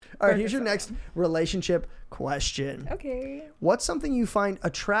All right, here's your next relationship question. Okay. What's something you find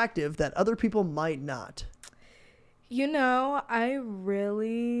attractive that other people might not? You know, I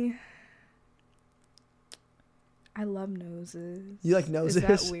love noses. You like noses?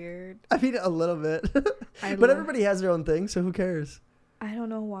 Is that weird? I mean, a little bit. But everybody has their own thing, so who cares? I don't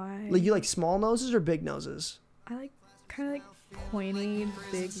know why. Like, you like small noses or big noses? I like kind of like pointy,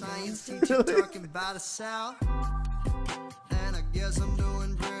 big noses. Talking about the South, and I guess I'm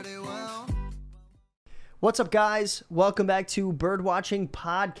doing pretty well. What's up, guys? Welcome back to Birdwatching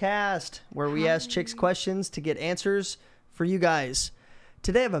Podcast, where we ask chicks questions to get answers for you guys.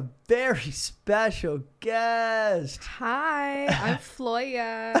 Today I have a very special guest. Hi, I'm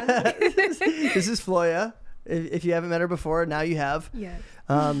Floya. This is Floya. If you haven't met her before, now you have. Yes.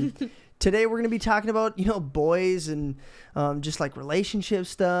 Today we're going to be talking about, boys and just like relationship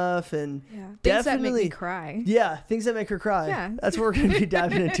stuff and things that make me cry. Yeah, things that make her cry. Yeah. That's what we're going to be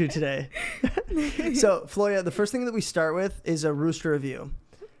diving into today. So, Floya, the first thing that we start with is a rooster review.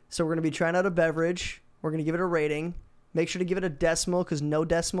 So we're going to be trying out a beverage. We're going to give it a rating. Make sure to give it a decimal because no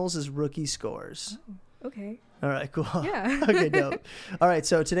decimals is rookie scores. Oh, okay. All right, cool. Yeah. Okay, dope. All right,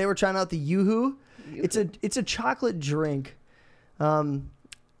 so today we're trying out the Yoohoo. It's a chocolate drink.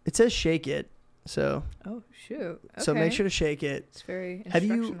 It says shake it, so. Oh shoot. Okay. So make sure to shake it. It's very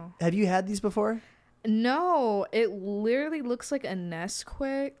instructional. Have you had these before? No, it literally looks like a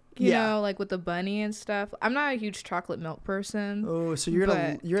Nesquik. You know, like with the bunny and stuff. I'm not a huge chocolate milk person. Oh, so you're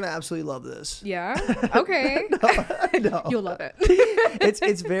gonna absolutely love this. Yeah. Okay. No. You'll love it.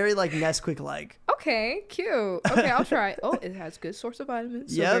 It's very like Nesquik like. Okay, cute. Okay, I'll try it. Oh, it has good source of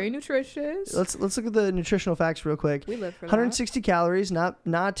vitamins. So very nutritious. Let's look at the nutritional facts real quick. We live for 160 calories,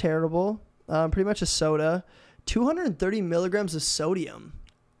 not terrible. Pretty much a soda. 230 milligrams of sodium.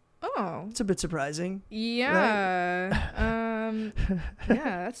 Oh, it's a bit surprising. Yeah. Right?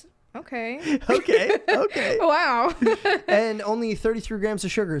 Yeah, that's okay. Okay. Wow. And only 33 grams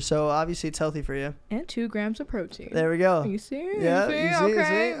of sugar, so obviously it's healthy for you. And 2 grams of protein. There we go. You see? Yeah, you see?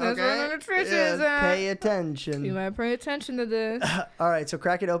 Okay. That's where the nutrition is at. Pay attention. You might pay attention to this. All right, so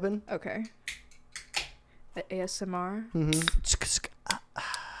crack it open. Okay. The ASMR.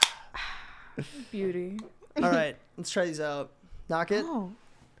 Beauty. All right, let's try these out. Knock it. Oh.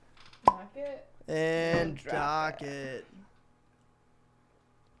 Knock it. And dock it.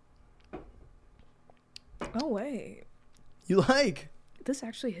 Oh, wait. You like? This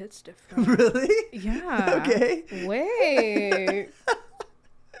actually hits different. Really? Yeah. Okay. Wait.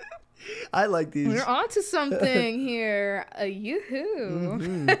 I like these. We're onto something here. A Yoohoo.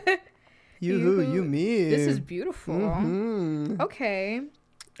 Mm-hmm. Yoohoo, you me. This is beautiful. Mm-hmm. Okay.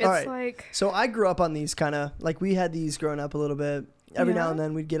 It's right. like... So I grew up on these kind of, like we had these growing up a little bit. Every now and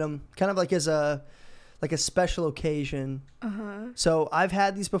then we'd get them kind of like as a special occasion. Uh-huh. So I've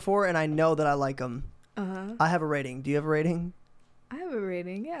had these before and I know that I like them. Uh-huh. I have a rating. Do you have a rating? I have a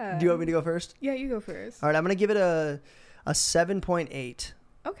rating, yeah. Do you want me to go first? Yeah, you go first. All right, I'm going to give it a 7.8.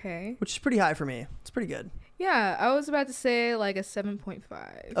 Okay. Which is pretty high for me. It's pretty good. Yeah, I was about to say like a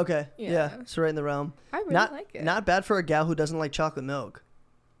 7.5. Okay. Yeah. So right in the realm. I really like it. Not bad for a gal who doesn't like chocolate milk.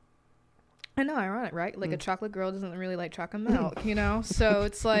 I know, ironic, right? Like a chocolate girl doesn't really like chocolate milk, So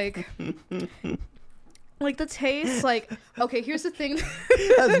it's like... Like the taste, like, okay, here's the thing.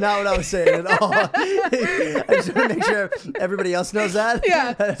 That's not what I was saying at all. I just want to make sure everybody else knows that.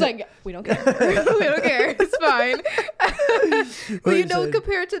 Yeah, it's like, we don't care. We don't care. It's fine. But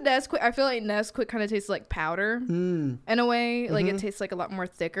compared to Nesquik, I feel like Nesquik kind of tastes like powder in a way. Like it tastes like a lot more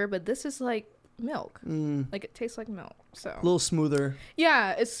thicker, but this is like milk. Like it tastes like milk. So a little smoother.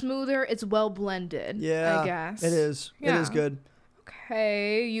 Yeah, it's smoother. It's well blended. Yeah, I guess. It is. Yeah. It is good.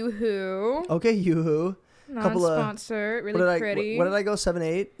 Okay, Yoohoo. Okay, Yoohoo. Non-sponsored, really pretty. What did I go?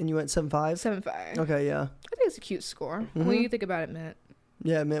 7.8, and you went 7.5. 7.5. Okay, yeah. I think it's a cute score. What do you think about it, Mint?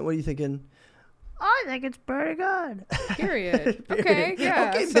 Yeah, Mint. What are you thinking? I think it's pretty good. Period. Okay,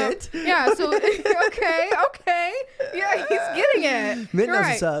 yeah. Okay, Mint. Yeah. So okay. Yeah, he's getting it. Mint knows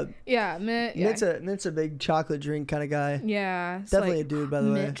what's up. Yeah, Mint. Yeah. Mint's a big chocolate drink kind of guy. Yeah. Definitely a dude, by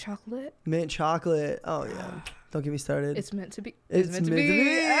the way. Mint chocolate. Mint chocolate. Oh yeah. Don't get me started. It's meant to be. It's meant to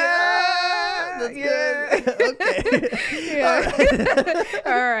be. That's good. Okay. Yeah.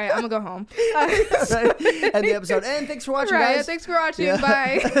 All right. I'm gonna go home. Right. End the episode. And thanks for watching, guys. Thanks for watching. Yeah.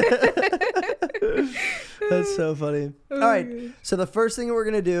 Bye. That's so funny. All right. So the first thing we're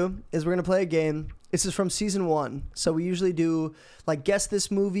gonna do is we're gonna play a game. This is from season 1. So we usually do like guess this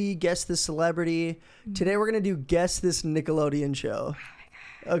movie, guess this celebrity. Today we're gonna do guess this Nickelodeon show.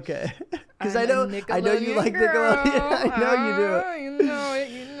 Okay. Because I know you like girl. Nickelodeon. I know you do. You know it.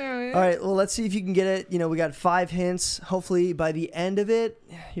 it. All right, well, let's see if you can get it. You know, we got 5 hints. Hopefully, by the end of it,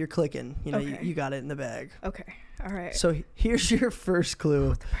 you're clicking. You know, Okay. you got it in the bag. Okay. All right. So here's your first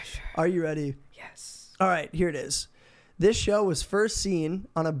clue. The pressure. Are you ready? Yes. All right, here it is. This show was first seen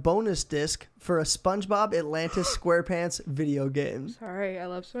on a bonus disc for a SpongeBob Atlantis SquarePants video game. Sorry, I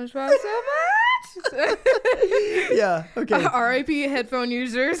love SpongeBob so much. Yeah, okay. R.I.P. headphone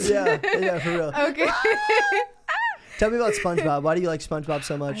users. Yeah, for real. Okay. Tell me about SpongeBob. Why do you like SpongeBob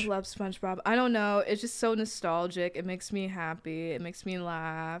so I much? love SpongeBob. I don't know. It's just so nostalgic. It makes me happy. It makes me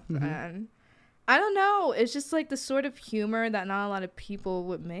laugh. And I don't know. It's just like the sort of humor that not a lot of people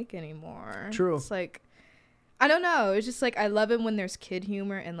would make anymore. True. It's like, I don't know. It's just like I love it when there's kid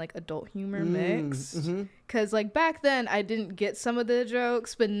humor and like adult humor mixed. Because like back then I didn't get some of the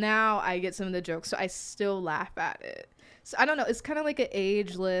jokes, but now I get some of the jokes. So I still laugh at it. So I don't know. It's kind of like an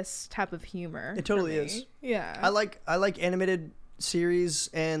ageless type of humor. It totally for me. is. Yeah. I like animated series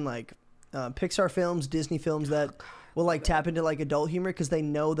and like Pixar films, Disney films that will like tap into like adult humor because they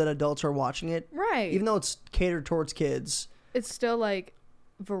know that adults are watching it. Right. Even though it's catered towards kids. It's still like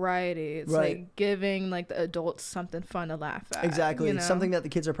variety. It's Right. like giving like the adults something fun to laugh at. Exactly. You know? Something that the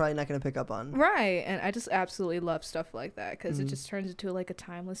kids are probably not going to pick up on. Right. And I just absolutely love stuff like that because it just turns into like a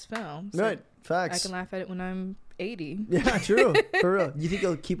timeless film. So Right. Facts. I can laugh at it when I'm 80. Yeah, true. For real. You think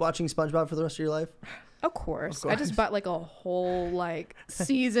you'll keep watching SpongeBob for the rest of your life? Of course. Of course. I just bought like a whole like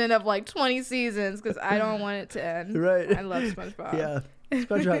season of like 20 seasons because I don't want it to end. Right. I love SpongeBob. Yeah.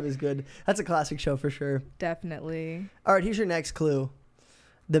 SpongeBob is good. That's a classic show for sure. Definitely. All right, here's your next clue.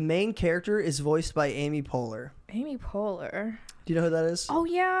 The main character is voiced by Amy Poehler. Amy Poehler. Do you know who that is? Oh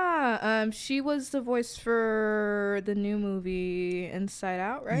yeah, she was the voice for the new movie Inside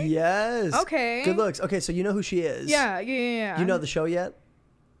Out, right? Yes. Okay. Good looks. Okay, so you know who she is. Yeah. Do you know the show yet?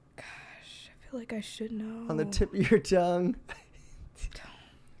 Gosh, I feel like I should know. On the tip of your tongue.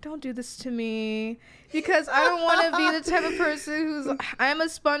 Don't do this to me because I don't want to be the type of person who's. I'm a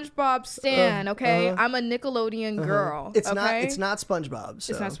SpongeBob stan. Okay, I'm a Nickelodeon girl. It's okay? not. It's not SpongeBob.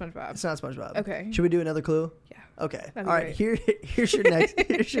 So. It's not SpongeBob. It's not SpongeBob. Okay. Should we do another clue? Yeah. Okay. That'd All be right. great. Here's your next.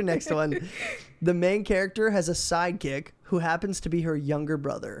 Here's your next one. The main character has a sidekick who happens to be her younger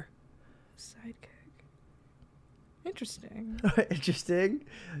brother. Sidekick. Interesting. Interesting.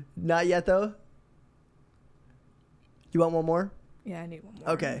 Not yet though. You want one more? Yeah, I need one more.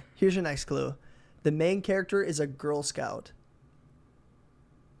 Okay. Here's your next clue. The main character is a Girl Scout.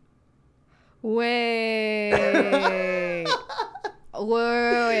 Wait.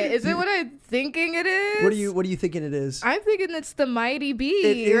 Wait. Is it what I'm thinking it is? What are you thinking it is? I'm thinking it's the Mighty Bee,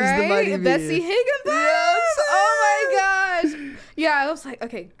 It is the right? Mighty Bee. Bessie Higginbotham. Yes. Oh my gosh. Yeah, I was like,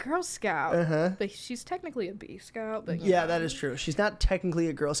 okay, Girl Scout. Uh-huh. But she's technically a Bee Scout. But Yeah, that is true. She's not technically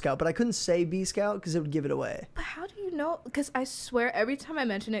a Girl Scout, but I couldn't say Bee Scout because it would give it away. But how do you know? Because I swear, every time I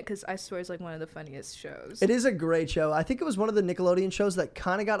mention it, because I swear it's like one of the funniest shows. It is a great show. I think it was one of the Nickelodeon shows that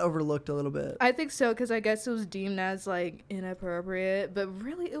kind of got overlooked a little bit. I think so, because I guess it was deemed as like inappropriate, but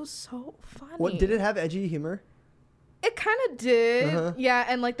really it was so funny. What did it have edgy humor? It kind of did. Uh-huh. Yeah,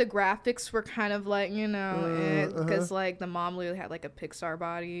 and like the graphics were kind of like, you know, because like the mom literally had like a Pixar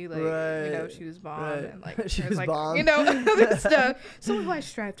body, like, you know, she was bomb. Right. And like, She was like, bomb. you know, other stuff. Someone who I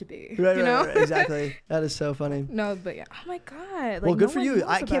strive to be, Right, you know? right, exactly. That is so funny. No, but yeah. Oh my God. Like, Well, good no for one you. knows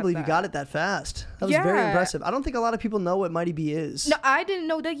I can't about believe you that. got it that fast. That was very Yeah. impressive. I don't think a lot of people know what Mighty Bee is. No, I didn't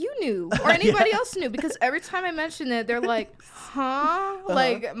know that you knew or anybody else knew because every time I mention it, they're like, huh?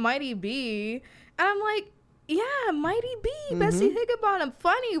 Like, Mighty Bee. And I'm like, yeah, Mighty Bee, Bessie Higginbotham,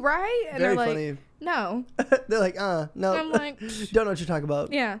 funny, right? And Very they're like, funny. no. They're like, no. I'm like, Don't know what you're talking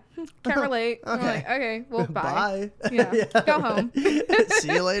about. yeah, can't relate. I'm Okay. like, okay, well, bye. Bye. Yeah, go home.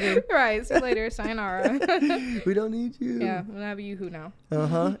 See you later. Right, see you later, sayonara. We don't need you. Yeah, I'm gonna have a Yoohoo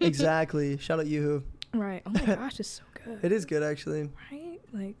now. Exactly. Shout out Yoohoo. Right. Oh my gosh, it's so good. It is good, actually. Right?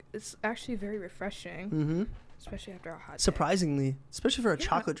 Like, it's actually very refreshing, Mm-hmm. especially after a hot day. Surprisingly, especially for a Yeah.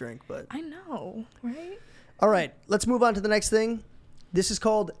 chocolate drink. But I know, right? all right, let's move on to the next thing. This is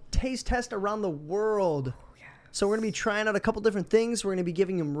called Taste Test Around the World. So we're going to be trying out a couple different things. We're going to be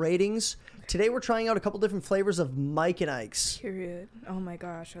giving them ratings. Today we're trying out a couple different flavors of Mike and Ike's. Period. Oh my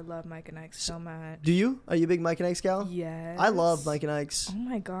gosh, I love Mike and Ike so much. Do you? Are you a big Mike and Ike's gal? Yes. I love Mike and Ike's. Oh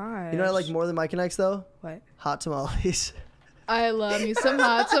my gosh. You know what I like more than Mike and Ike's though? What? Hot tamales. I love me some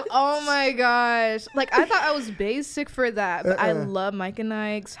hot sauce. Oh my gosh. Like, I thought I was basic for that, but I love Mike and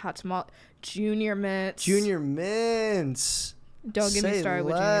Ike's, hot tamale, Junior Mints. Junior Mints. Don't get me Say started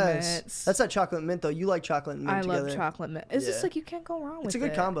with Junior less. Mints. That's that chocolate mint though. You like chocolate and mint I together. love chocolate mint. It's just Yeah. like you can't go wrong with it. It's a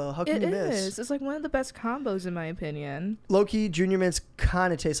good combo. How can It you miss? is. It's like one of the best combos in my opinion. Low-key, Junior Mints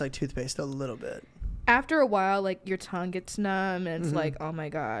kind of taste like toothpaste a little bit. After a while, like your tongue gets numb and it's like, oh my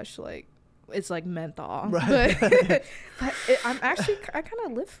gosh, like it's like menthol. Right. But I kind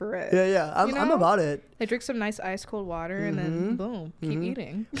of live for it. Yeah. I'm about it. I drink some nice ice cold water and then boom, keep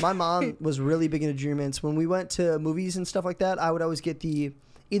eating. My mom was really big into Junior Mints. When we went to movies and stuff like that, I would always get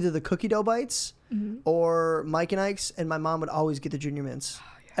either the cookie dough bites or Mike and Ike's, and my mom would always get the Junior Mints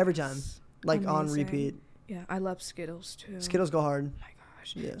every time, like on repeat. Yeah, I love Skittles too. Skittles go hard. Oh my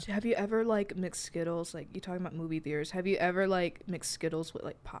gosh. Yeah. So have you ever like mixed Skittles? Like you talking about movie theaters? Have you ever like mixed Skittles with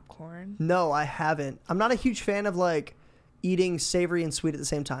like popcorn? No, I haven't. I'm not a huge fan of like eating savory and sweet at the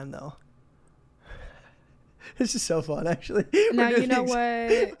same time though. This is so fun, actually. Now you know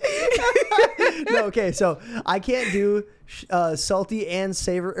what? No, okay, so I can't do salty and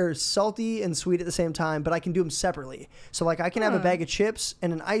sweet at the same time, but I can do them separately. So like I can have a bag of chips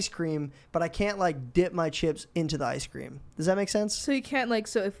and an ice cream, but I can't like dip my chips into the ice cream. Does that make sense? So you can't like,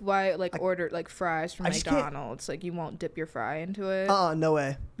 so if I order like fries from McDonald's, like you won't dip your fry into it? No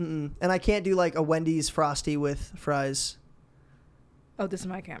way. And I can't do like a Wendy's Frosty with fries. Oh, this is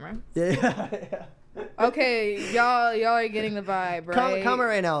my camera. Yeah. Okay, y'all are getting the vibe, right? Comment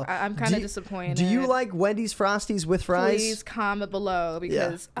right now. I'm kind of disappointed. Do you like Wendy's Frosties with fries? Please comment below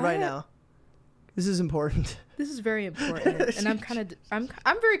because right now. This is important. This is very important, and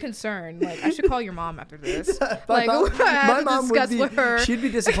I'm very concerned. Like I should call your mom after this. Like my mom would be, with her. She'd be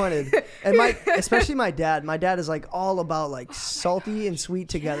disappointed, and especially my dad. My dad is like all about like salty and sweet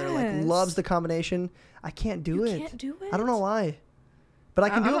together. Like loves the combination. I can't do it. You can't do it. I don't know why. But I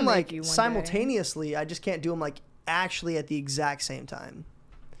can do them like simultaneously. Day. I just can't do them like actually at the exact same time.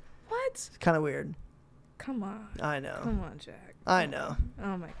 What? It's kind of weird. Come on. I know. Come on, Jack. I know.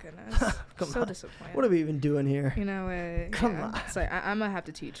 Oh my goodness. So disappointed. What are we even doing here? You know what? Come on. It's like I'm gonna have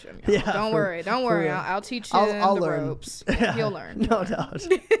to teach him. Yeah, Don't worry. I'll teach you I'll the learn. ropes. Yeah, You'll learn. No doubt.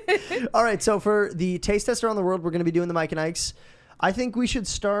 All right. So for the taste test around the world, we're going to be doing the Mike and Ike's. I think we should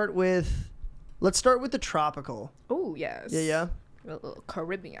start with. Let's start with the tropical. Oh yes. Yeah.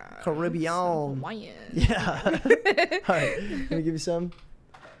 Caribbean. Hawaiian. Yeah. All right. Let me give you some.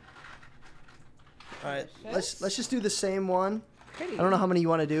 All right. Let's just do the same one. Pretty. I don't know how many you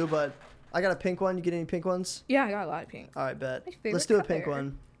want to do, but I got a pink one. You get any pink ones? Yeah, I got a lot of pink. All right, bet. My favorite Let's do a color. pink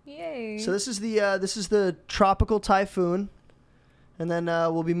one. Yay. So this is the tropical typhoon, and then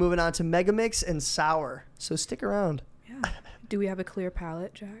we'll be moving on to Mega Mix and Sour. So stick around. Yeah. Do we have a clear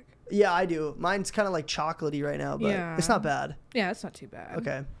palette, Jack? Yeah, I do. Mine's kind of like chocolatey right now, but it's not bad. Yeah, it's not too bad.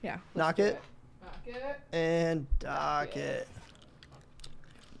 Okay. Yeah. Knock it. Knock it. And dock it.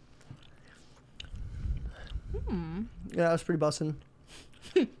 Yeah, that was pretty bussin'.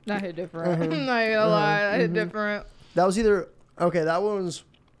 That hit different. Not gonna lie, that hit different. That was either that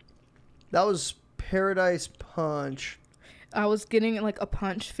was Paradise Punch. I was getting like a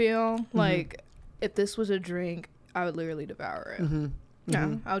punch feel. Like if this was a drink, I would literally devour it.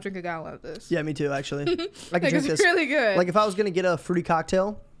 Yeah, I'll drink a gallon of this. Yeah, me too, actually. I could drink it's this. really good. Like if I was gonna get a fruity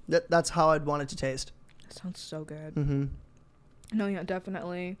cocktail, that's how I'd want it to taste. That sounds so good. No, yeah,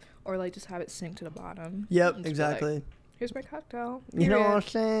 definitely. Or like just have it sink to the bottom. Yep, exactly. Like, here's my cocktail. You know what I'm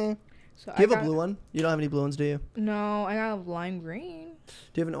saying? So do you have a blue one? You don't have any blue ones, do you? No, I got a lime green. Do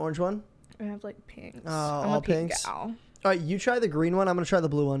you have an orange one? I have like pinks. Oh, I'm all a pink pinks. gal. All right, you try the green one. I'm gonna try the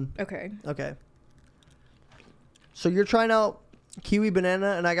blue one. Okay. Okay. So you're trying out kiwi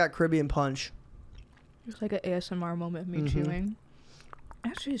banana, and I got Caribbean punch. It's like an ASMR moment of me chewing.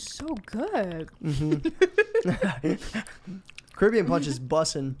 Actually, it's so good. Caribbean punch is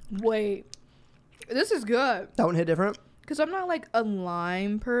bussin'. Wait, this is good. That one hit different? Because I'm not like a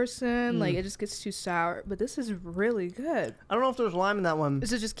lime person. Like it just gets too sour. But this is really good. I don't know if there's lime in that one.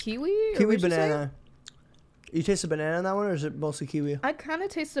 Is it just kiwi? Kiwi banana. You taste the banana in that one, or is it mostly kiwi? I kind of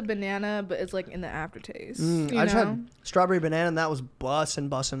taste the banana, but it's like in the aftertaste. I just had strawberry banana, and that was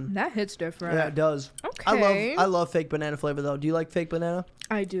bussin'. That hits different. Yeah, it does. Okay. I love fake banana flavor though. Do you like fake banana?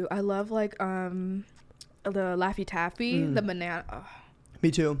 I do. I love like the Laffy Taffy, the banana. Oh,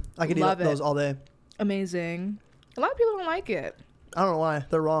 me too. I could eat those all day. Amazing. A lot of people don't like it. I don't know why.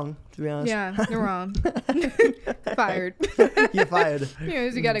 They're wrong, to be honest. Yeah, you're wrong. Fired. You're fired.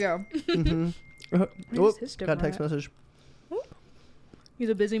 You gotta go. Got a text message. He's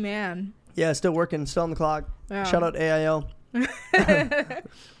a busy man. Yeah, still working, still on the clock. Yeah. Shout out AIL.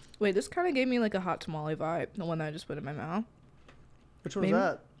 Wait, this kind of gave me like a hot tamale vibe, the one that I just put in my mouth. Which one was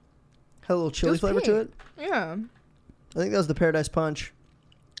that? Had a little chili flavor to it? Yeah. I think that was the Paradise Punch.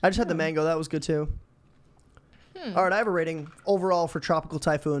 I just had the mango. That was good too. All right, I have a rating overall for Tropical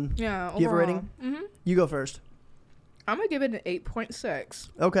Typhoon. Yeah, overall. Do you have a rating? You go first. I'm going to give it an 8.6.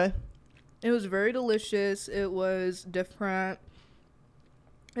 Okay. It was very delicious. It was different.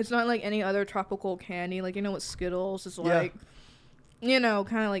 It's not like any other tropical candy. Like, you know what Skittles is like, you know,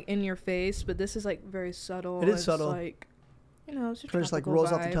 kind of like in your face. But this is like very subtle. It is subtle. Like, you know, it's just like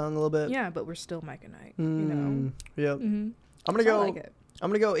rolls off the tongue a little bit. Yeah, but we're still Mike and Ike, you know. Yep. Mm-hmm. I'm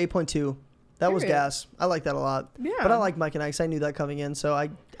gonna go 8.2. That was gas. I like that a lot. Yeah. But I like Mike and Ike's. I knew that coming in, so I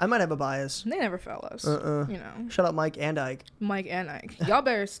might have a bias. They never fail us. You know. Shout out Mike and Ike. Mike and Ike. Y'all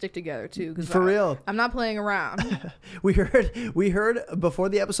better stick together too, because for real, I'm not playing around. we heard before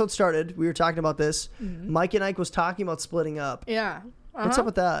the episode started. We were talking about this. Mm-hmm. Mike and Ike was talking about splitting up. Yeah. What's up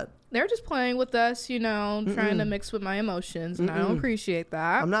with that? They're just playing with us, you know, trying to mix with my emotions, and I don't appreciate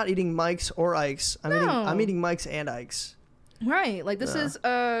that. I'm not eating Mike's or Ike's. I'm eating Mike's and Ike's. Right. Like this is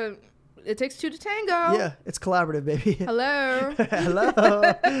it takes two to tango. Yeah, it's collaborative, baby. Hello. Hello.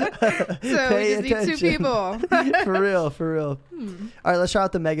 So we just need two people. For real. All right, let's try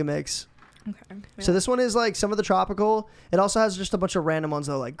out the Mega Mix. Okay. Yeah. So this one is like some of the tropical. It also has just a bunch of random ones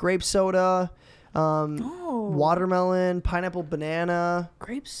though, like grape soda, watermelon, pineapple, banana.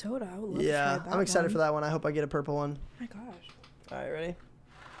 Grape soda. I would love to try that. I'm excited for that one. I hope I get a purple one. Oh my gosh. All right, ready?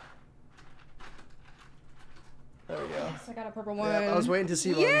 There we go. Yes, I got a purple one. Yeah, I was waiting to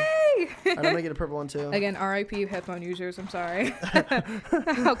see one. Yay! All right, I'm gonna get a purple one too. Again, RIP headphone users. I'm sorry.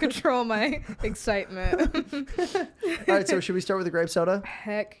 I'll control my excitement. All right, so should we start with the grape soda?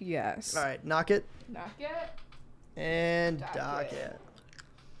 Heck yes. All right, knock it. Knock it. And dock it.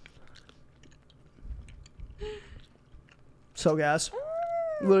 So gas.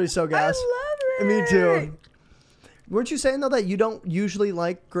 Literally so gas. I love it. Me too. Weren't you saying though that you don't usually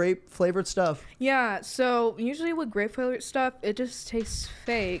like grape flavored stuff? Yeah, so usually with grape flavored stuff, it just tastes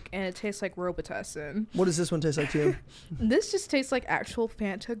fake and it tastes like Robitussin. What does this one taste like to you? This just tastes like actual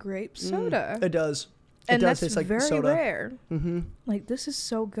Fanta grape soda. It does. It And does that's taste like very soda. rare. Mm-hmm. Like, this is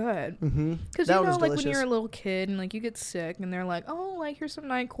so good. Mm-hmm. Because, you know, like, when you're a little kid and, like, you get sick and they're like, oh, like, here's some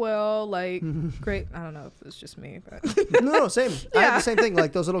NyQuil. Like, great. I don't know if it's just me, but. No, same. Yeah. I have the same thing.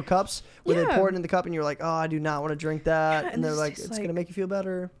 Like, those little cups where they pour it in the cup and you're like, oh, I do not want to drink that. Yeah, and they're like, it's going to make you feel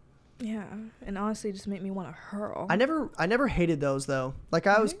better. Yeah. And honestly, just make me want to hurl. I never hated those, though. Like,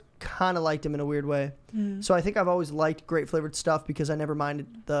 I always kind of liked them in a weird way. Mm. So I think I've always liked grape flavored stuff because I never minded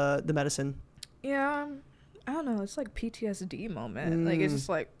the medicine. Yeah. I don't know. It's like PTSD moment. Like, it's just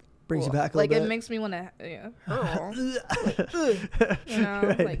like brings you back a little bit. Like, it makes me want to hurl. You know,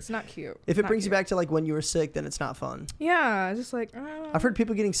 right. Like, it's not cute. If it brings you back to like when you were sick, then it's not fun. Yeah, it's just like. I've heard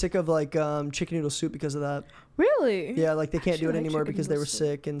people getting sick of like chicken noodle soup because of that. Really? Yeah, like they can't do it anymore because they were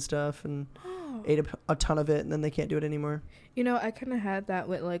sick and stuff and ate a ton of it, and then they can't do it anymore. You know, I kind of had that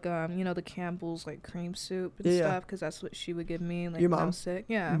with like you know, the Campbell's like cream soup and stuff, because that's what she would give me like when I was sick.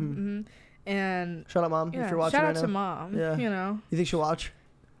 Yeah. Mm-hmm. And shout out mom if you're watching right now. Shout out to mom. Yeah. You know. You think she'll watch?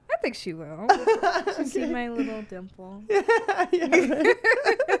 I think she will. She'll see my little dimple. Yeah.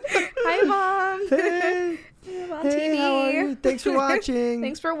 Hi, mom. Hey. On hey, TV. how are you? Thanks for watching.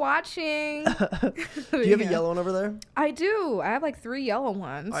 Thanks for watching. Do you have a yellow one over there? I do. I have like 3 yellow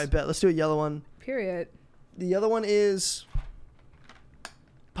ones. I bet. Let's do a yellow one. Period. The other one is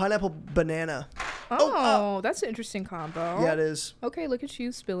pineapple banana. Oh, that's an interesting combo. Yeah, it is. Okay, look at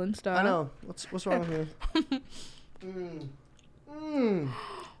you spilling stuff. I know. What's wrong here?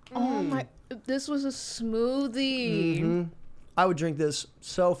 Oh my! This was a smoothie. Mm-hmm. I would drink this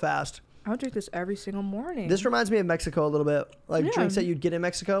so fast. I would drink this every single morning. This reminds me of Mexico a little bit, like drinks that you'd get in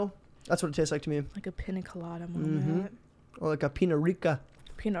Mexico. That's what it tastes like to me. Like a pina colada moment. Or like a pina rica.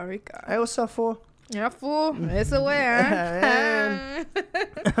 Pina rica. Hey, what's up, fool? Yeah, fool. It's aware.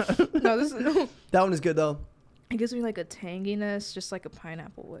 No, this is. That one is good though. It gives me like a tanginess, just like a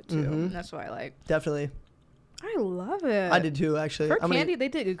pineapple would too. And that's what I like. Definitely. I love it. I did too, actually. For candy, they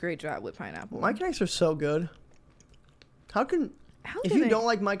did a great job with pineapple. Mike and Ike's are so good. If you don't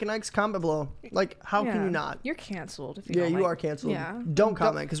like Mike and Ike's, comment below. Like, how can you not? You're canceled. If you don't you are canceled. Yeah. Don't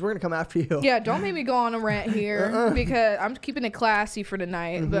comment because we're going to come after you. Yeah, don't make me go on a rant here because I'm keeping it classy for the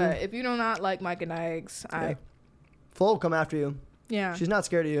night. But if you do not like Mike and Ike's, Flo will come after you. Yeah. She's not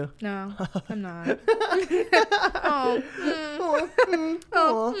scared of you. No, I'm not. Okay.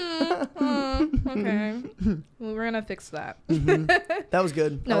 Well, we're going to fix that. That was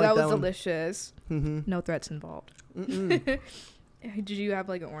good. No, that was delicious. No threats involved. Did you have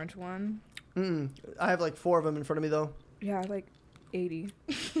like an orange one? I have like 4 of them in front of me though. Yeah, like 80.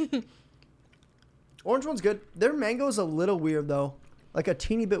 Orange one's good. Their mango is a little weird though. Like a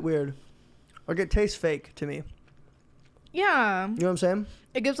teeny bit weird. Like it tastes fake to me. Yeah. You know what I'm saying?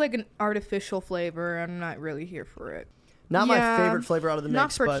 It gives like an artificial flavor. I'm not really here for it. Not my favorite flavor out of the mix.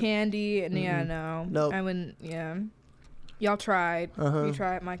 Not for candy. And no. Nope. I wouldn't, Y'all tried. We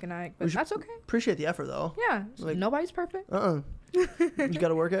tried Mike and Ike, but that's okay. Appreciate the effort though. Yeah. Like, nobody's perfect. You got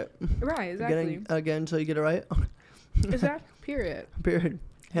to work it. Right, exactly. Getting again until you get it right. Exactly. Period. Period.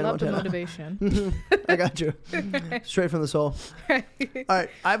 Hannah Love the Montana. motivation. I got you. Straight from the soul. All right,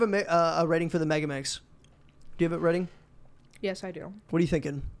 I have a rating for the Mega Mix. Do you have it rating? Yes, I do. What are you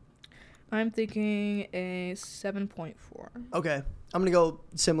thinking? I'm thinking a 7.4. Okay, I'm gonna go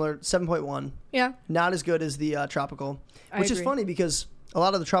similar, 7.1. Yeah. Not as good as the tropical, I which is agree. funny because a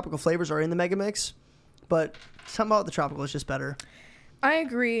lot of the tropical flavors are in the Mega Mix, but something about the tropical is just better. I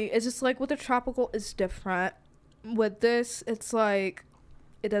agree. It's just like with the tropical, it's different. With this, it's like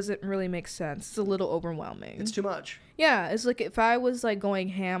it doesn't really make sense. It's a little overwhelming. It's too much. Yeah, it's like if I was like going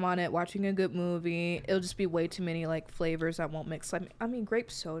ham on it, watching a good movie, it'll just be way too many like flavors that won't mix. I mean,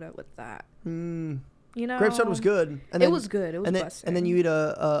 grape soda with that. You know, Grape soda was good. And it then, was good. It was busting. and then you eat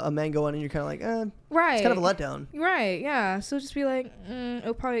a mango one and you're kind of like, right. It's kind of a letdown. Right. Yeah. So just be like,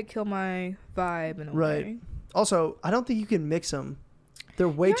 it'll probably kill my vibe in a way. Also, I don't think you can mix them. They're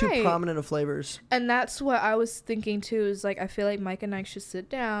way too prominent of flavors. And that's what I was thinking too. Is like I feel like Mike and Ike should sit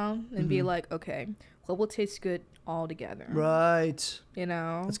down and be like, okay, what will taste good all together? Right. You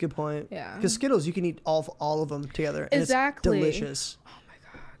know. That's a good point. Yeah. Because Skittles, you can eat all of them together. And Exactly. It's delicious. Oh my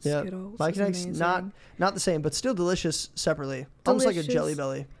god. Yeah. Skittles. Mike and Ike's not the same, but still delicious separately. Almost like a Jelly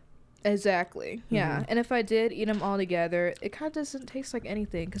Belly. Exactly. Yeah. And if I did eat them all together, it kind of doesn't taste like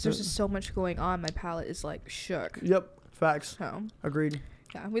anything because there's just so much going on. My palate is like shook. Yep. Facts. So. Agreed.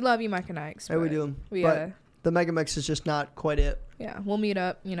 Yeah, we love you, Mike and Ike. Yeah, we do. But the Mega Mix is just not quite it. Yeah, we'll meet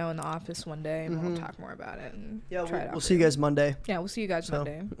up, in the office one day and we'll talk more about it. And we'll see you guys Monday. Yeah, we'll see you guys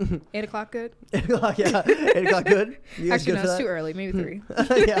Monday. 8 o'clock good? 8 o'clock, yeah. 8 o'clock good? You guys Actually, good no, for it's that? too early. Maybe 3.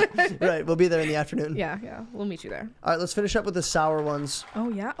 Yeah, right. We'll be there in the afternoon. Yeah, we'll meet you there. All right, let's finish up with the sour ones. Oh,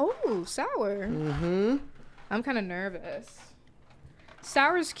 yeah? Oh, sour. Mm-hmm. I'm kind of nervous.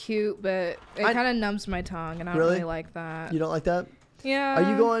 Sour's cute, but it kind of numbs my tongue, and I don't really like that. You don't like that? Yeah.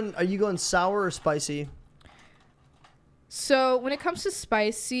 Are you going sour or spicy? So when it comes to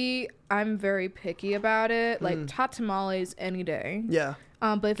spicy, I'm very picky about it. Like hot tamales any day. Yeah.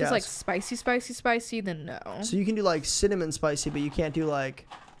 But if it's like spicy, then no. So you can do like cinnamon spicy, but you can't do like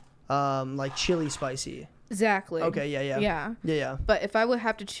chili spicy. Exactly. Okay. Yeah. But if I would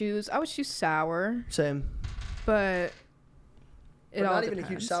have to choose, I would choose sour. Same. But it all not depends. even a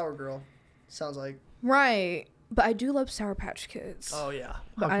huge sour girl. Sounds like. Right. But I do love Sour Patch Kids. Oh yeah.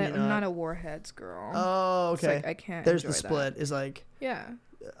 But I'm not a Warheads girl. Oh, okay. It's like I can't. There's the enjoy split. that. Is like. Yeah.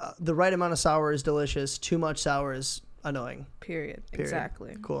 The right amount of sour is delicious. Too much sour is annoying. Period.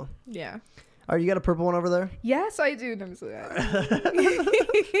 Exactly. Cool. Yeah. All right, you got a purple one over there? Yes, I do. No, I'm so happy.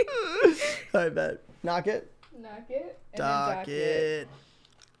 I bet. Knock it. Knock it. And Dock it.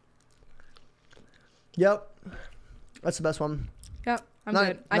 Yep. That's the best one. Yep. I'm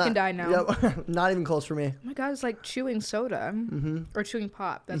good. I can die now. Yep. Not even close for me. Oh my god, it's like chewing soda. Or chewing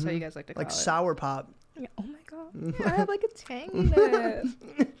pop. That's how you guys like to call it. Like sour pop. Yeah. Oh my god. I have like a tanginess.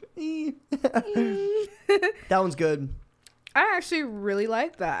 That one's good. I actually really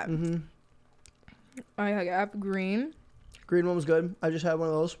like that. I have green. Green one was good. I just had one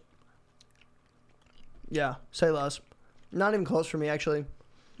of those. Yeah, say less. Not even close for me, actually.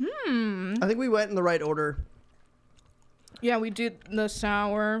 I think we went in the right order. Yeah, we did the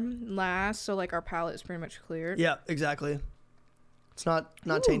sour last, so like our palate is pretty much clear. Yeah, exactly. It's not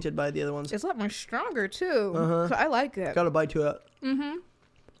tainted by the other ones. It's a lot more stronger too. So I like it. Got a bite to it.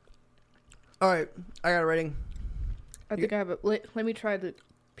 All right, I got a rating. I think I have it. Let me try the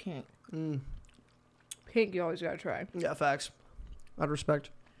pink. Pink, you always gotta try. Yeah, facts. Out of respect.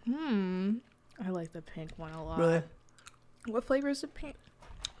 I like the pink one a lot. Really? What flavor is the pink?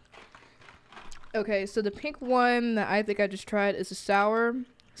 Okay, so the pink one that I think I just tried is a sour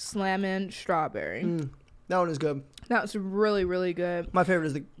slammin' strawberry. That one is good. That was really, really good. My favorite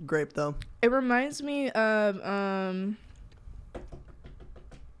is the grape, though. It reminds me of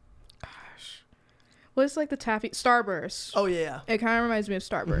what's like the taffy Starburst. Oh yeah. It kind of reminds me of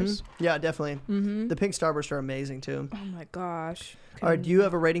Starburst. Yeah, definitely. The pink Starburst are amazing too. Oh my gosh. All right, do you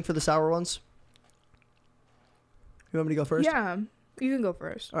have a rating for the sour ones? You want me to go first? Yeah, you can go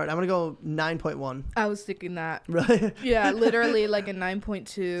first. All right, I'm gonna go 9.1. I was thinking that. Really? Yeah, literally like a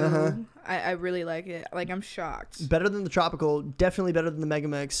 9.2. I really like it. Like I'm shocked. Better than the tropical. Definitely better than the Mega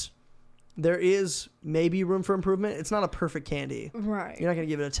Mix. There is maybe room for improvement. It's not a perfect candy. Right. You're not gonna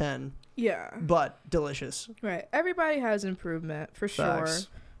give it a 10. Yeah. But delicious. Right. Everybody has improvement for Facts. sure.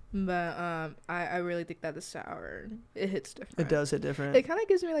 But I really think that the sour, it hits different. It does hit different. It kind of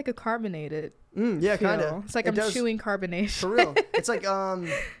gives me like a carbonated yeah, feel. kind of. It's like I'm chewing carbonation. For real. It's like,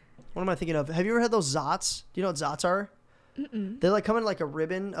 what am I thinking of? Have you ever had those Zots? Do you know what Zots are? They like come in like a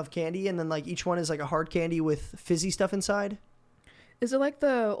ribbon of candy, and then like each one is like a hard candy with fizzy stuff inside. Is it like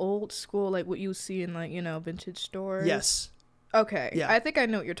the old school, like what you see in like, vintage stores? Yes. Okay. Yeah. I think I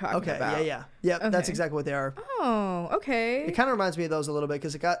know what you're talking about. Okay. Yeah. Okay. That's exactly what they are. Oh, okay. It kind of reminds me of those a little bit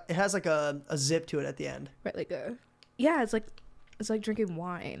because it has like a zip to it at the end. Right, like it's like drinking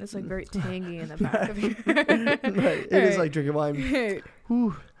wine. It's like very tangy in the back of your. Right. It is like drinking wine.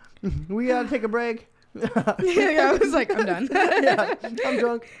 Whew. We gotta take a break. I was like, I'm done. Yeah, I'm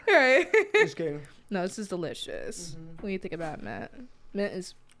drunk. All right. Just kidding. No, this is delicious. When you think about mint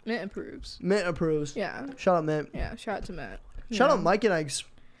improves. Mint approves. Yeah. Shout out Mint. Yeah. Shout out to Mint. Shout out Mike and Ike's.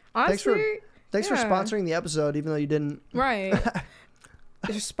 Honestly, Thanks for sponsoring the episode, even though you didn't. Right.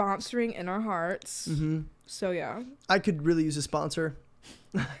 They're sponsoring in our hearts. Mm-hmm. So yeah. I could really use a sponsor.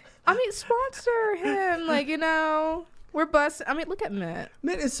 I mean, sponsor him. Like, we're busting. I mean, look at Mint.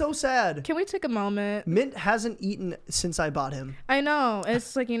 Mint is so sad. Can we take a moment? Mint hasn't eaten since I bought him. I know.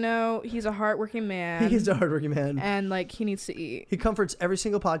 It's like, he's a hardworking man. He's a hardworking man. And like, he needs to eat. He comforts every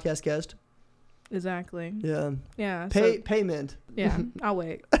single podcast guest. Exactly. Yeah. Yeah. Pay Mint. Yeah. I'll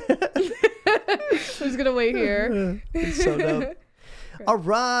wait. I'm just going to wait here. It's so dope. All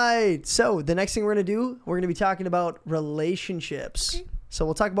right. So the next thing we're going to do, we're going to be talking about relationships. Okay. So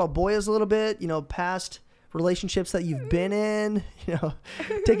we'll talk about boys a little bit, past relationships that you've been in,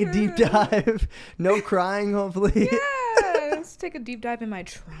 take a deep dive. No crying, hopefully. Yeah. Let's take a deep dive in my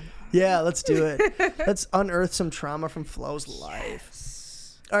trauma. Yeah, let's do it. Let's unearth some trauma from Flo's life.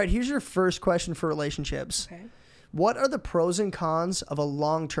 All right, here's your first question for relationships. Okay. What are the pros and cons of a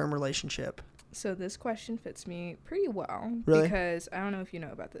long-term relationship? So this question fits me pretty well. Really? Because I don't know if you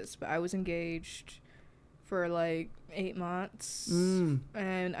know about this, but I was engaged for like 8 months.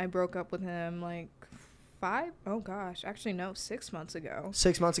 And I broke up with him like 6 months ago.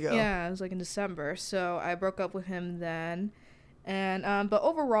 6 months ago. Yeah, it was like in December. So I broke up with him then. And but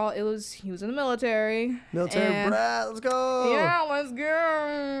overall he was in the military. Military brat, let's go. Yeah, let's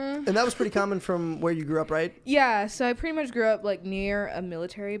go. And that was pretty common from where you grew up, right? Yeah, so I pretty much grew up like near a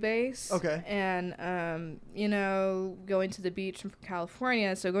military base. Okay. And going to the beach. I'm from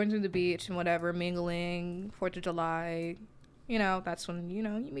California, so going to the beach and whatever, mingling, 4th of July, that's when you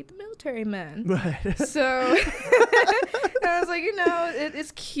meet the military men. Right. So I was like,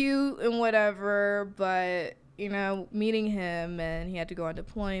 it's cute and whatever, but meeting him and he had to go on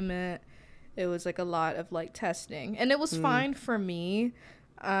deployment. It was like a lot of like testing, and it was fine for me.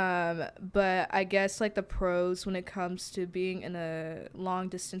 But I guess like the pros when it comes to being in a long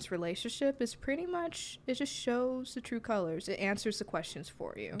distance relationship is pretty much it just shows the true colors. It answers the questions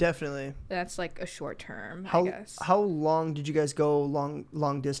for you. Definitely. That's like a short term, I guess. How long did you guys go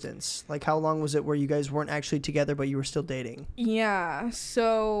long distance? Like how long was it where you guys weren't actually together but you were still dating? Yeah,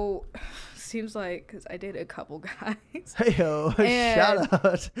 so seems like because I dated a couple guys. Hey yo, shout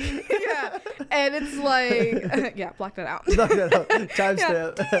out. Yeah, and it's like block that out. Block that out.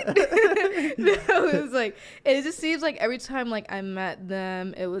 Timestamp. No, it was like it just seems like every time like I met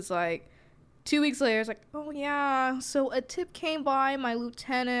them, it was like 2 weeks later. It's like, oh yeah, so a tip came by my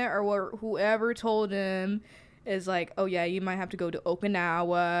lieutenant or whoever told him. Is like, oh yeah, you might have to go to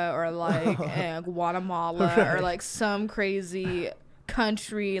Okinawa or like Guatemala Right. or like some crazy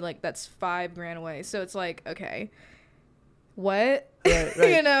country like that's $5,000 away. So it's like, okay, what? Right.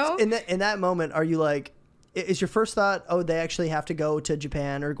 In that moment, are you like, is your first thought, oh, they actually have to go to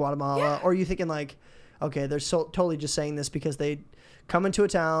Japan or Guatemala? Yeah. Or are you thinking like, okay, they're totally just saying this because they come into a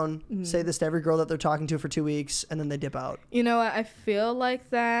town, say this to every girl that they're talking to for 2 weeks, and then they dip out? I feel like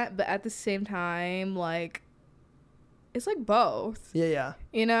that, but at the same time, like, it's like both. Yeah.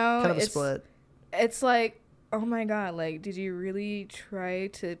 Kind of a split. It's like, oh my god, like, did you really try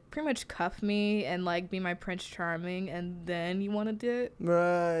to pretty much cuff me and like be my Prince Charming, and then you want to dip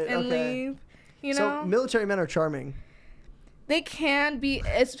Right. and leave? So military men are charming. They can be,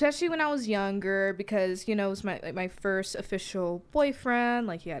 especially when I was younger, because it was my first official boyfriend.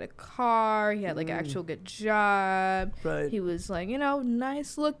 Like, he had a car, he had like an actual good job. Right. He was like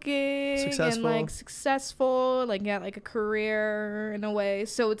nice looking, Successful. and like successful, like he had like a career in a way.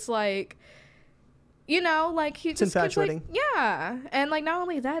 So it's like, like he It's just gets, like, infatuating. yeah, and like not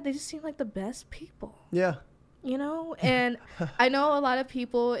only that, they just seem like the best people. Yeah. And I know a lot of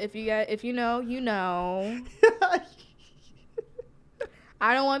people. If you know.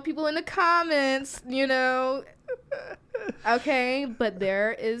 I don't want people in the comments, Okay, but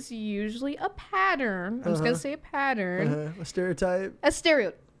there is usually a pattern. I'm just gonna say a pattern. A stereotype. A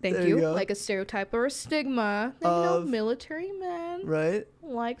stereotype. Thank There you. you go. Like a stereotype or a stigma that, military men Right.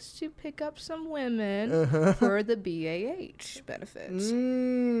 likes to pick up some women Uh-huh. for the BAH benefits.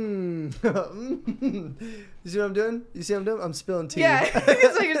 You see what I'm doing? You see what I'm doing? I'm spilling tea. Yeah,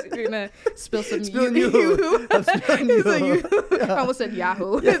 it's like you're gonna spill some Spilling Yoohoo. I'm spilling It's like Yoohoo. I almost said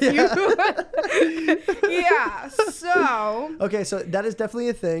Yahoo. It's Yoohoo. Yeah. So. Okay, so that is definitely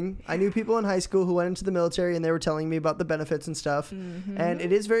a thing. I knew people in high school who went into the military and they were telling me about the benefits and stuff. Mm-hmm. And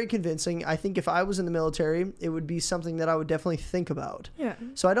it is very convincing. I think if I was in the military, it would be something that I would definitely think about. Yeah.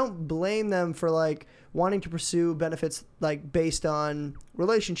 So I don't blame them for like wanting to pursue benefits like based on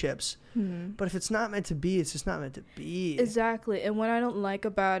relationships. But if it's not meant to be, it's just not meant to be. Exactly. And what I don't like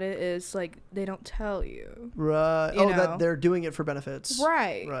about it is like they don't tell you. Right. You know? That they're doing it for benefits.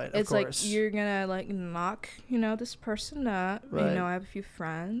 Right. Right. Of It's course. like you're gonna like knock, this person up. Right. I have a few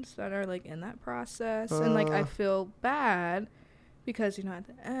friends that are like in that process, and like I feel bad because at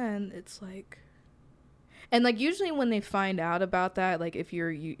the end it's like. And, like, usually when they find out about that, like, if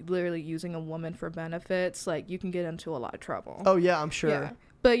you're literally using a woman for benefits, like, you can get into a lot of trouble. Oh, yeah, I'm sure. Yeah.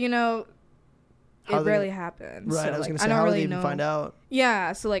 But, it rarely happens. Right, So, I was like, going to say, don't how really do they even know. find out?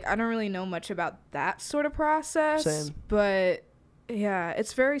 Yeah, so, like, I don't really know much about that sort of process. Same. But, yeah,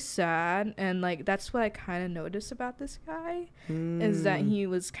 it's very sad. And, like, that's what I kind of noticed about this guy, is that he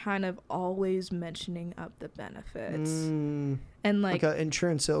was kind of always mentioning up the benefits. And, like an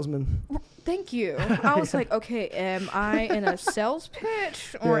insurance salesman. Thank you. I was like, okay, am I in a sales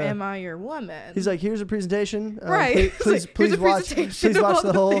pitch or Yeah. am I your woman? He's like, here's a presentation. Right. Please Here's a watch. presentation Please of watch all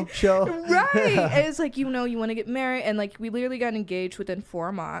the the whole things. show. Right. Yeah. And it's like, you want to get married. And like, we literally got engaged within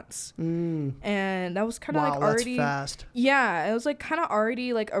 4 months. And that was kind of Wow, like already. that's fast. Yeah. It was like kind of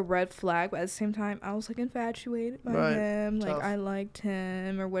already like a red flag. But at the same time, I was like infatuated by Right. him. Like, Tough. I liked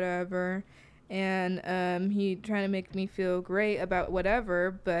him or whatever. And he trying to make me feel great about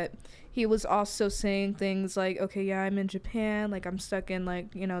whatever. But he was also saying things like, okay, yeah, I'm in Japan. Like, I'm stuck in,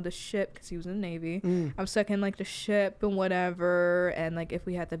 like, the ship, because he was in the Navy. I'm stuck in, like, the ship and whatever. And, like, if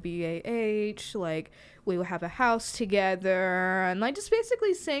we had the BAH, like, we would have a house together. And, like, just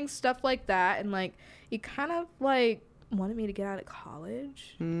basically saying stuff like that. And, like, he kind of, like, wanted me to get out of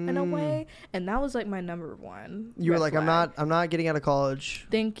college in a way. And that was, like, my number one. You were red like, flag. I'm not getting out of college.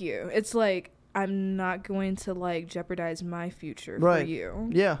 Thank you. It's like, I'm not going to like jeopardize my future Right. for you.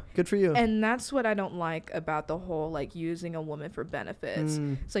 Yeah, good for you. And that's what I don't like about the whole like using a woman for benefits.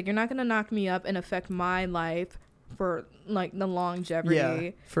 It's like, you're not going to knock me up and affect my life for like the longevity.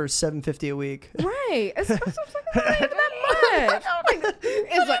 Yeah, for $750 a week. Right. It's not even that much. Like,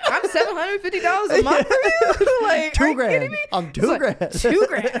 it's like, I'm $750 a month for you? Like, are you kidding me? I'm It's $2 like, grand. $2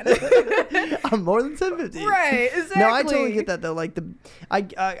 grand. I'm more than $750. Right, exactly. No, I totally get that though. Like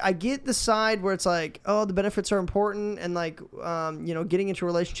I get the side where it's like, oh, the benefits are important, and like, getting into a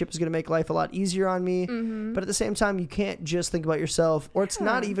relationship is going to make life a lot easier on me. But at the same time, you can't just think about yourself, or it's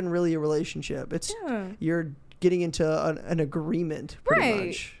not even really a relationship. It's you're getting into an agreement, pretty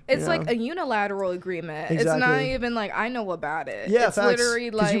much. It's like a unilateral agreement. Exactly. It's not even like I know about it. Yeah, it's facts, literally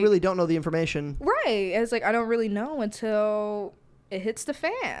like, you really don't know the information. Right. It's like I don't really know until it hits the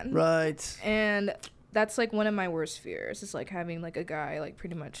fan. Right. And that's like one of my worst fears. It's like having like a guy like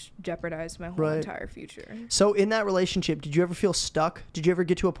pretty much jeopardize my whole entire future. So in that relationship, did you ever feel stuck? Did you ever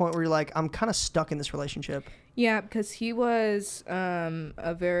get to a point where you're like, I'm kind of stuck in this relationship? Yeah, because he was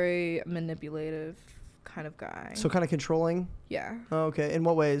a very manipulative kind of guy. So kind of controlling? Yeah. Oh, okay. In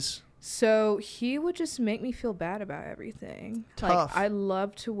what ways? So he would just make me feel bad about everything. Tough. Like, I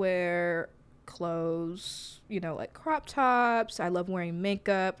love to wear clothes, like crop tops. I love wearing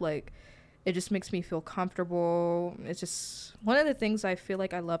makeup. Like, it just makes me feel comfortable. It's just one of the things I feel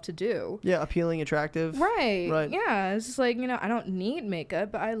like I love to do. Yeah, appealing, attractive. Right. Right. Yeah. It's just like, I don't need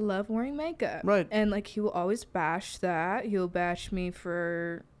makeup, but I love wearing makeup. Right. And like, he will always bash that. He'll bash me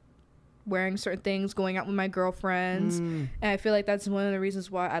for wearing certain things, going out with my girlfriends. And I feel like that's one of the reasons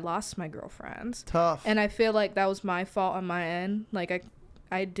why I lost my girlfriends. Tough. And I feel like that was my fault on my end. Like,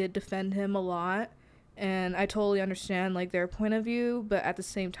 I did defend him a lot, and I totally understand like their point of view, but at the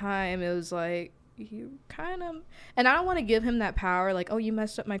same time, it was like, you kind of, and I don't want to give him that power, like, oh, you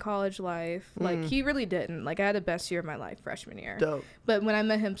messed up my college life. Like, he really didn't. Like, I had the best year of my life freshman year. Dope. But when I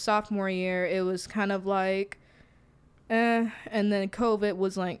met him sophomore year, it was kind of like, and then COVID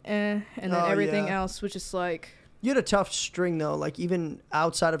was like, and then everything else was just like. You had a tough string though, like even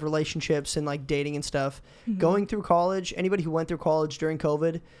outside of relationships and like dating and stuff. Going through college, anybody who went through college during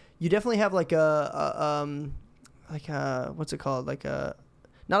COVID, you definitely have like what's it called? Like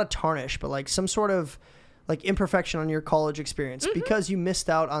not a tarnish, but like some sort of like imperfection on your college experience because you missed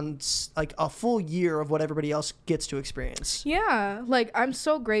out on like a full year of what everybody else gets to experience. Yeah, like I'm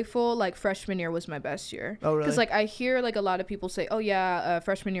so grateful. Like freshman year was my best year. Oh, really? Because like I hear like a lot of people say, oh yeah,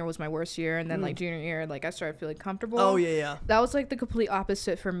 freshman year was my worst year, and then like junior year, like I started feeling comfortable. Oh yeah. That was like the complete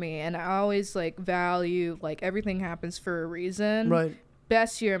opposite for me, and I always like value like everything happens for a reason. Right.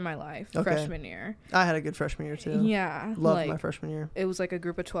 Best year of my life, freshman year. I had a good freshman year too. Yeah. Loved like, my freshman year. It was like a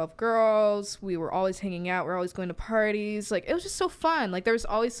group of 12 girls. We were always hanging out. We were always going to parties. Like, it was just so fun. Like, there was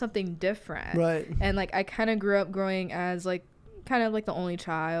always something different. Right. And, like, I kind of grew up growing as, like, kind of like the only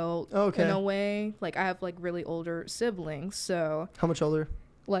child in a way. Like, I have, like, really older siblings. So. How much older?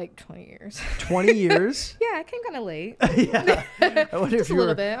 Like 20 years. 20 years? Yeah, I came kind of late. Yeah. I wonder just if a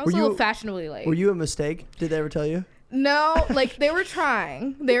little bit. I was a little fashionably late. Were you a mistake? Did they ever tell you? No, like they were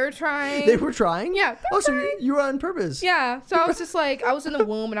trying. They were trying. They were trying? Yeah. So you were on purpose? Yeah. So I was just like, I was in the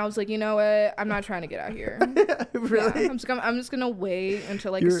womb and I was like, you know what? I'm not trying to get out here. Really? Yeah, I'm just gonna wait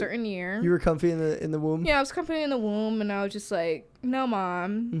until like a certain year. You were comfy in the womb? Yeah, I was comfy in the womb and I was just like, no,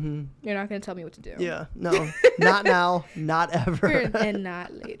 Mom, you're not gonna tell me what to do. Yeah. No. Not now. Not ever. And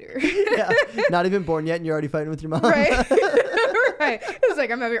not later. Yeah. Not even born yet and you're already fighting with your mom. Right. Right. It's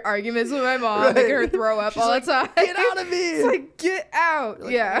like I'm having arguments with my mom, making her throw up all the time. Get out of me. It's like, get out.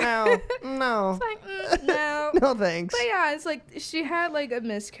 Like, yeah. No. It's like, no. No thanks. But yeah, it's like she had like a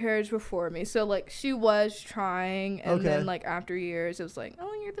miscarriage before me. So like she was trying. And then like after years, it was like,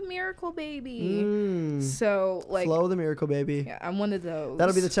 oh, you're the miracle baby. So like. Flo the miracle baby. Yeah, I'm one of those.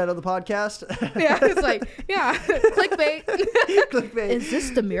 That'll be the title of the podcast. Yeah, it's like, yeah, clickbait. Clickbait. Is this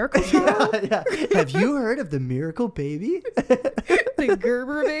the miracle child? Yeah. Have you heard of the miracle baby? The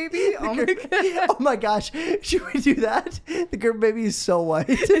Gerber baby? Oh my god. Oh my gosh. Should we do that? The Gerber baby is so white.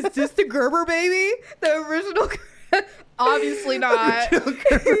 Is this the Gerber baby? The original? Obviously not.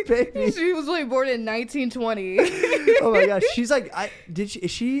 Gerber baby. She was like born in 1920. Oh my gosh. She's like,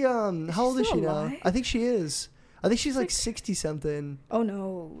 is she, how old is she now? alive? I think she is. I think she's like 60 something. Oh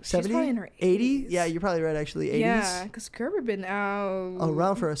no. 70? She's probably in her 80? 80s. Yeah, you're probably right actually. 80s? Yeah, because Gerber been out.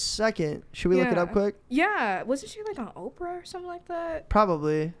 Around for a second. Should we look it up quick? Yeah. Wasn't she like on Oprah or something like that?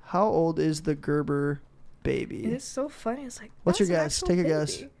 Probably. How old is the Gerber baby? It's so funny. It's like, what's your that's guess? an Take a actual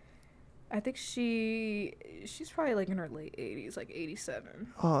guess. baby. I think she's probably like in her late 80s, like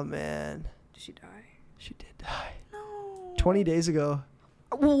 87. Oh man. Did she die? She did die. No. 20 days ago.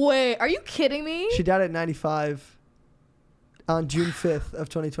 Wait, are you kidding me? She died at 95 on June 5th of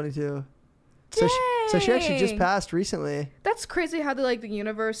 2022. So she actually just passed recently. That's crazy how the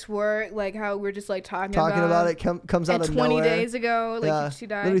universe works, like how we're just like talking about it comes out and of 20 nowhere. days ago, like Yeah, she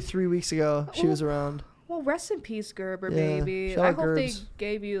died. literally 3 weeks ago she was around. Well, rest in peace, Gerber Yeah, baby. shout I out hope they Gerbs.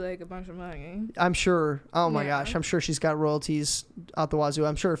 gave you like a bunch of money. I'm sure. Oh my Yeah. gosh, I'm sure she's got royalties out the wazoo.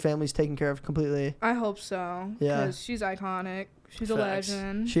 I'm sure her family's taken care of completely. I hope so. Yeah. Because she's iconic. She's a Facts.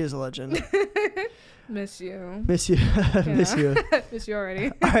 legend. She is a legend. Miss you. Miss you. Miss you. Miss you already.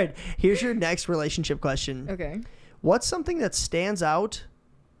 All right, here's your next relationship question. Okay. What's something that stands out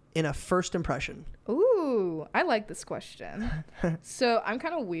in a first impression? Ooh, I like this question. So I'm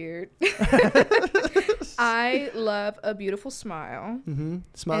kind of weird. I love a beautiful smile. Mm-hmm.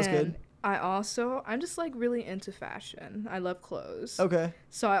 Smiles good. I'm just like really into fashion. I love clothes. Okay.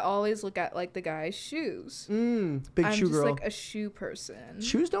 So I always look at like the guy's shoes. Big I'm shoe just girl. like a shoe person.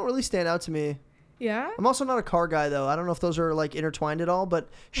 Shoes don't really stand out to me. Yeah? I'm also not a car guy though. I don't know if those are like intertwined at all, but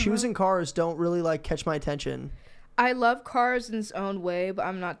shoes and cars don't really like catch my attention. I love cars in its own way, but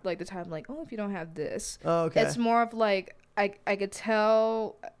I'm not like the type like, oh, if you don't have this. Oh, okay. It's more of like I could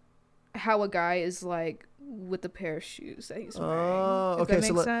tell how a guy is like with the pair of shoes that he's wearing. Oh, if okay.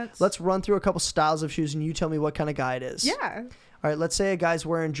 that makes sense. Let's run through a couple styles of shoes and you tell me what kind of guy it is. Yeah. All right, let's say a guy's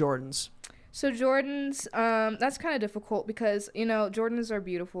wearing Jordans. So Jordans, that's kind of difficult because, Jordans are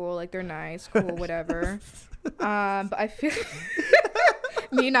beautiful, like they're nice, cool, whatever. But I feel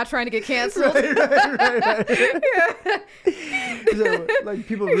me not trying to get canceled. Right. Yeah. So, like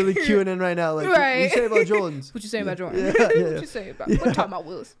people really queuing in right now. Like, what you say about Jordans? What you say about Jordans? Yeah. What you say about? What you talking about,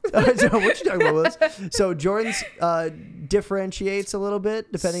 Willis? So what you talking about, Willis? So Jordans differentiates a little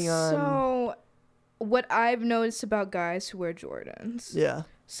bit depending on. So, what I've noticed about guys who wear Jordans. Yeah.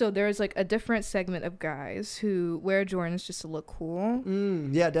 So there's like a different segment of guys who wear Jordans just to look cool.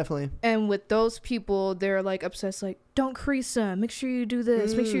 Yeah, definitely. And with those people, they're like obsessed, like, don't crease them. Make sure you do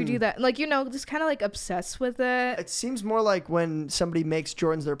this. Make sure you do that. Like, just kind of like obsessed with it. It seems more like when somebody makes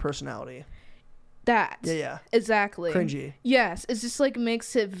Jordans their personality. That. Yeah. Exactly. Cringy. Yes. It's just like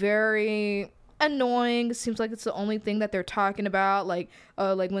makes it very annoying. It seems like it's the only thing that they're talking about. Like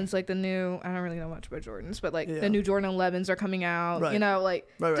when's like the new, I don't really know much about Jordans, but like the new Jordan 11s are coming out, right. you know, like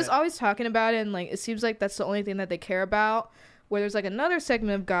just always talking about it. And like, it seems like that's the only thing that they care about, where there's like another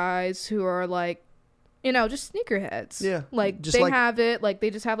segment of guys who are like, you know, just sneakerheads. Yeah. Like just they have it, like they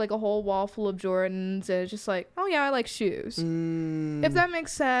just have like a whole wall full of Jordans, and it's just like, oh yeah, I like shoes. If that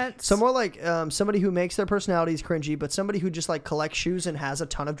makes sense. So more like somebody who makes their personalities cringy, but somebody who just like collects shoes and has a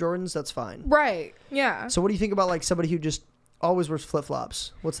ton of Jordans, that's fine. Right. Yeah. So what do you think about like somebody who just always wears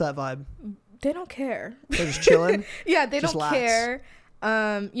flip-flops? What's that vibe? They don't care. They're just chilling? Yeah, they just don't care.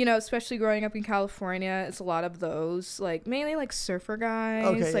 You know, especially growing up in California, it's a lot of those, like mainly like surfer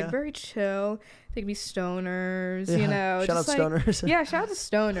guys, like very chill. They can be stoners, you know. Shout out like, stoners. Yeah, shout out to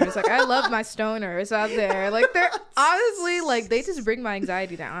stoners. Like, I love my stoners out there. Like, they're honestly, like, they just bring my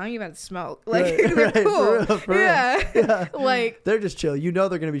anxiety down. I don't even have to smoke. Like, they're cool. For real. Yeah. Like, they're just chill. You know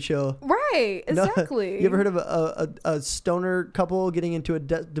they're going to be chill. Right. Exactly. You ever heard of a stoner couple getting into a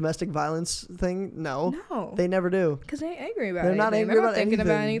domestic violence thing? No. They never do. Because they ain't angry about they're anything. Not angry they're about not thinking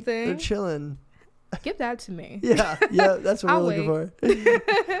anything. about anything. They're chilling. Give that to me. Yeah, that's what we're looking for.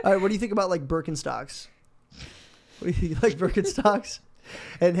 All right, what do you think about like Birkenstocks? What do you think, like Birkenstocks?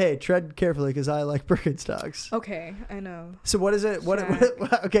 And hey, tread carefully because I like Birkenstocks. Okay, I know. So what is it? What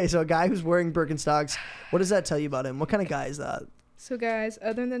okay, so a guy who's wearing Birkenstocks, what does that tell you about him? What kind of guy is that? So guys,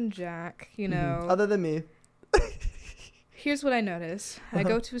 other than Jack, you know. Other than me. Here's what I notice. I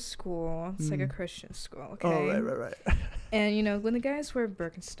go to a school. It's like a Christian school, okay? Oh, right. And, you know, when the guys wear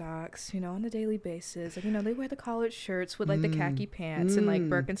Birkenstocks, you know, on a daily basis, like, you know, they wear the collared shirts with, like, the khaki pants and, like,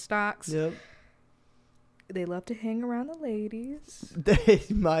 Birkenstocks. Yep. They love to hang around the ladies. They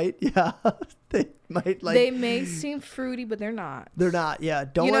might, yeah. They might, like... They may seem fruity, but they're not. They're not, yeah.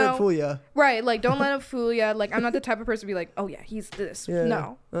 Don't let it fool you. Right, like, don't let it fool you. Like, I'm not the type of person to be like, oh, yeah, he's this. Yeah.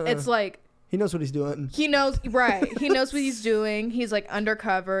 No. It's like... He knows what he's doing. He knows, right. He knows what he's doing. He's like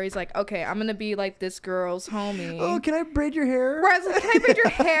undercover. He's like, okay, I'm going to be like this girl's homie. Oh, can I braid your hair? Right. Like, can I braid your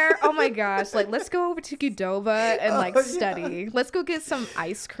hair? Oh my gosh. Like, let's go over to Qdoba and like study. Let's go get some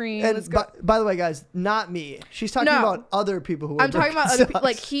ice cream. And by the way, guys, not me. She's talking about other people who wear I'm talking about other people.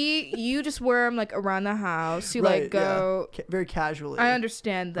 Like you just wear them like around the house. You like go. Yeah. Very casually. I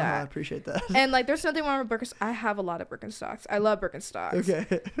understand that. I appreciate that. And like, there's nothing wrong with Birkenstocks. I have a lot of Birkenstocks. I love Birkenstocks.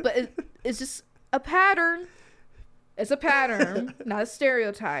 Okay. But it's just a pattern. It's a pattern, not a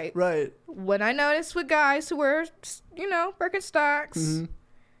stereotype. Right. When I notice with guys who wear, you know, Birkenstocks,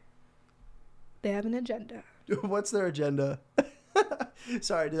 they have an agenda. What's their agenda?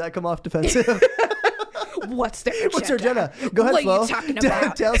 Sorry, did that come off defensive? What's their agenda? What's their agenda? Go ahead, Flo. What are you talking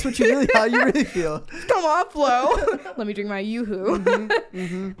about? Tell us how you really feel. Come on, Flo. Let me drink my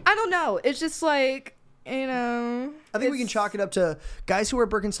Yoohoo. I don't know. It's just like, you know, I think we can chalk it up to guys who wear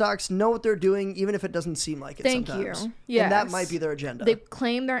Birkenstocks know what they're doing, even if it doesn't seem like it sometimes. Thank you. Yeah. And that might be their agenda. They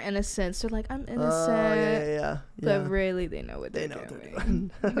claim their innocence. They're like, I'm innocent. Yeah. But really, they know what they're doing.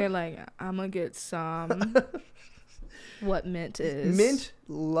 They're like, I'm going to get some. What Mint is. Mint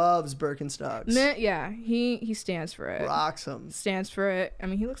loves Birkenstocks. Mint, yeah. He stands for it. Rocks them. Stands for it. I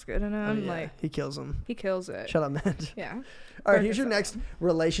mean, he looks good in them. Like, he kills them. He kills it. Shut up, Mint. Yeah. All right, here's your next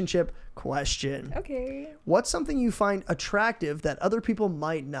relationship question. Okay. What's something you find attractive that other people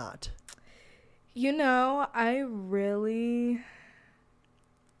might not? You know, I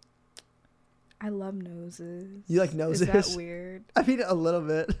love noses. You like noses? Is that weird? I mean, a little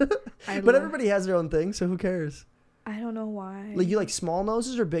bit. But everybody has their own thing, so who cares? I don't know why. Like, you like small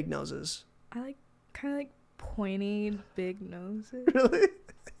noses or big noses? I like kind of like pointy, big noses. Really?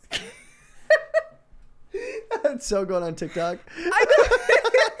 That's so going on TikTok. I know.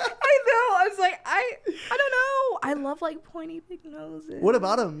 I was like, I don't know. I love like pointy, big noses. What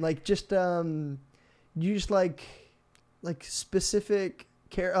about them? Like, just you just like specific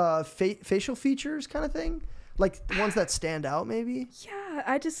facial features kind of thing? Like the ones that stand out, maybe? Yeah,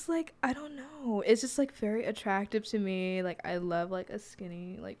 I just like, I don't know. It's just like very attractive to me. Like, I love like a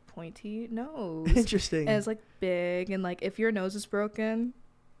skinny, like pointy nose. Interesting. And it's like big. And like, if your nose is broken,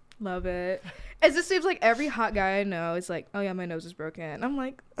 love it. It just seems like every hot guy I know is like, oh yeah, my nose is broken. I'm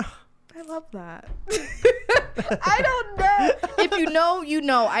like, I love that. I don't know. If you know, you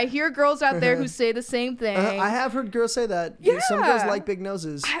know. I hear girls out there who say the same thing. I have heard girls say that. Yeah. Some girls like big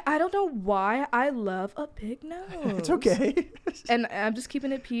noses. I don't know why. I love a big nose. It's okay. And I'm just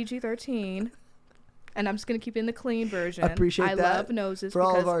keeping it PG-13. And I'm just going to keep it in the clean version. I appreciate that. I love noses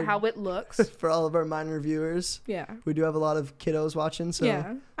because of how it looks. For all of our minor viewers. Yeah. We do have a lot of kiddos watching. So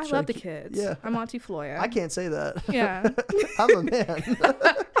yeah. I love the kids. Yeah. I'm Auntie Floya. I can't say that. Yeah. I'm a man.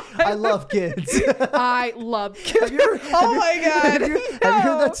 I love kids. I love kids. Oh my God. Have you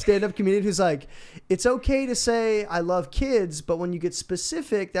heard that stand-up comedian who's like, it's okay to say I love kids, but when you get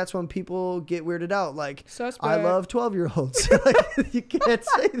specific, that's when people get weirded out. Like, Suspect. I love 12-year-olds. Like, you can't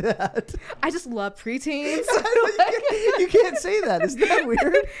say that. I just love preteens. You can't say that. Isn't that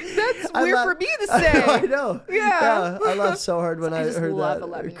weird? That's weird for me to say. I know. Yeah. I laughed so hard when I just heard love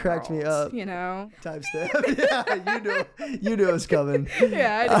that. It cracked me 11-year-olds, up. You know? Timestamp. Yeah, you knew it was coming.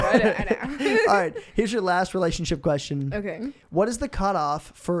 Yeah, I know. All right, here's your last relationship question. Okay. What is the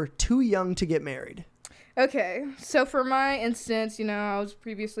cutoff for too young to get married? Okay, so for my instance, you know, I was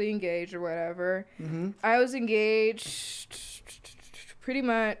previously engaged or whatever. Mm-hmm. I was engaged pretty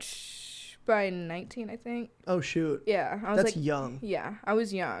much by 19, I think. Oh, shoot. Yeah, I was That's like young. Yeah, I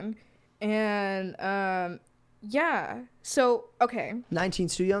was young, and yeah. So okay.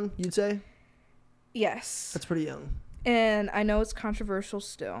 19's too young, you'd say? Yes. That's pretty young. And I know it's controversial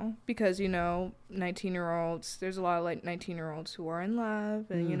still because, you know, 19-year-olds, there's a lot of like 19-year-olds who are in love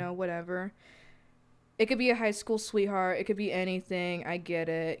and, you know, whatever. It could be a high school sweetheart. It could be anything. I get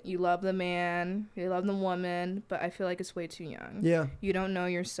it. You love the man. You love the woman. But I feel like it's way too young. Yeah. You don't know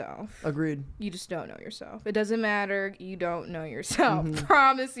yourself. Agreed. You just don't know yourself. It doesn't matter. You don't know yourself. Mm-hmm.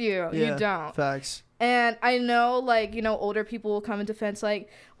 Promise you. Yeah, you don't. Facts. And I know, like, you know, older people will come in defense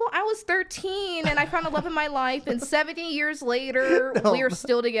like, well, I was 13 and I found a love in my life. And 70 years later, we are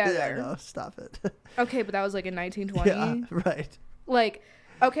still together. Yeah, no, stop it. Okay, but that was like in 1920. Yeah, right. Like,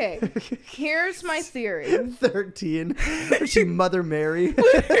 okay, here's my theory. 13. Was she Mother Mary?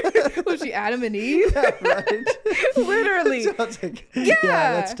 Was she Adam and Eve? Yeah, right. Literally. Sounds like, Yeah.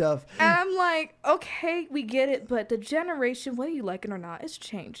 that's tough. And I'm like, okay, we get it, but the generation, whether you like it or not, is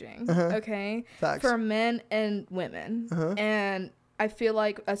changing. Okay? Facts. For men and women. And I feel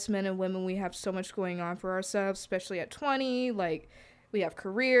like us men and women, we have so much going on for ourselves, especially at 20. Like, we have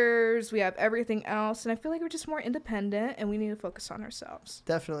careers, we have everything else, and I feel like we're just more independent, and we need to focus on ourselves.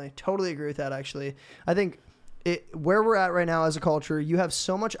 Definitely. Totally agree with that, actually. I think where we're at right now as a culture, you have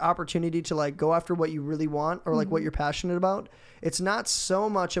so much opportunity to, like, go after what you really want or, like, what you're passionate about. It's not so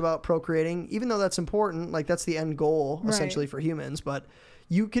much about procreating, even though that's important. Like, that's the end goal, essentially, for humans. But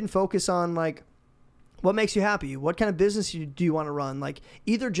you can focus on, like, what makes you happy? What kind of business do you want to run? Like,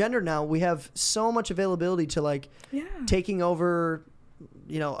 either gender now, we have so much availability to, like, taking over,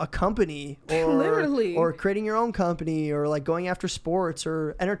 you know, a company or Literally. or creating your own company or like going after sports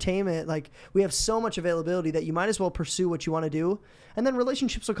or entertainment. Like, we have so much availability that you might as well pursue what you want to do, and then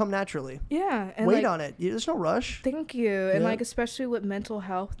relationships will come naturally. Yeah. And wait like, on it. There's no rush. Thank you. And Yeah. like, especially with mental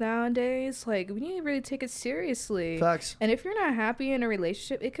health nowadays, like, we need to really take it seriously. Facts. And if you're not happy in a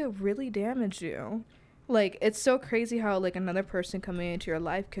relationship, it could really damage you. Like, it's so crazy how like another person coming into your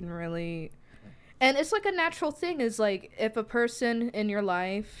life can really. And it's like a natural thing is like if a person in your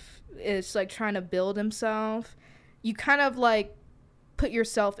life is like trying to build himself, you kind of like put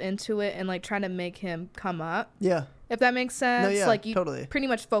yourself into it and like trying to make him come up. Yeah. If that makes sense. No, yeah, like you totally. pretty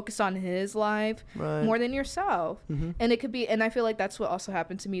much focus on his life more than yourself. And it could be, and I feel like that's what also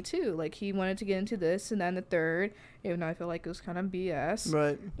happened to me too. Like he wanted to get into this and then the third, even though I feel like it was kind of BS.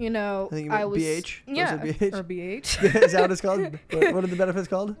 Right. You know, I think I was BH. Yeah, Was it BH? or BH. Is that what it's called? What are the benefits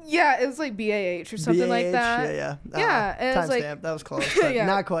called? Yeah, it was like BAH or something like BAH? that. Yeah. Yeah, and it's like Timestamp. That was close, but Yeah.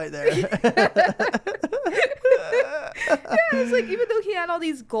 not quite there. yeah, it's like even though he had all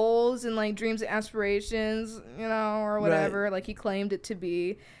these goals and like dreams and aspirations, you know, or whatever, like he claimed it to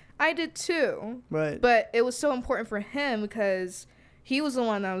be, I did too. Right. But it was so important for him because he was the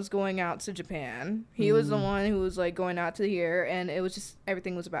one that was going out to Japan. He was the one who was like going out to here, and it was just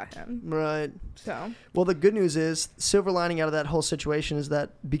everything was about him. Right. So. Well, the good news is, silver lining out of that whole situation is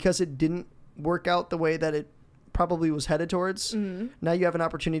that because it didn't work out the way that it probably was headed towards, now you have an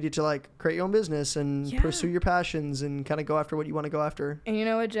opportunity to like create your own business and pursue your passions and kind of go after what you want to go after. And you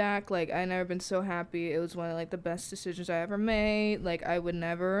know what, Jack? Like, I never been so happy. It was one of like the best decisions I ever made. Like, I would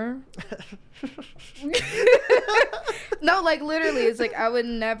never. No, like literally, it's like I would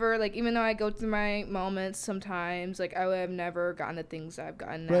never, like, even though I go through my moments sometimes, like I would have never gotten the things I've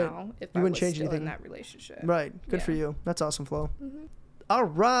gotten now if I was still in that relationship. Right. Good for you. That's awesome, Flo. All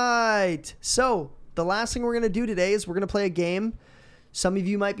right. So the last thing we're going to do today is we're going to play a game. Some of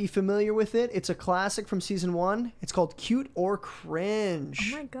you might be familiar with it. It's a classic from season 1. It's called Cute or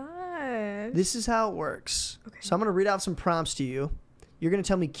Cringe. Oh my gosh. This is how it works. Okay. So I'm going to read out some prompts to you. You're going to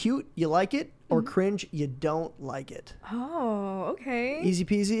tell me cute, you like it, or cringe, you don't like it. Oh, okay. Easy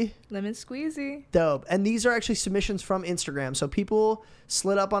peasy. Lemon squeezy. Dope. And these are actually submissions from Instagram. So people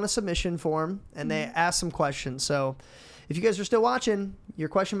slid up on a submission form and they asked some questions. So if you guys are still watching, your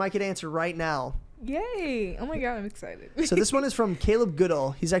question might get answered right now. Yay. Oh my God, I'm excited. So this one is from Caleb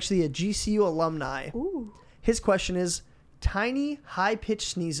Goodall. He's actually a GCU alumni. Ooh. His question is, tiny, high-pitched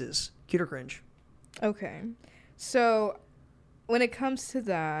sneezes, cute or cringe? Okay. So when it comes to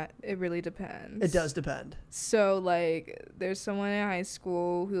that, it really depends. It does depend. So, like, there's someone in high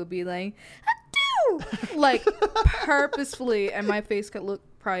school who will be like, "Achoo!" like, purposefully, and my face could look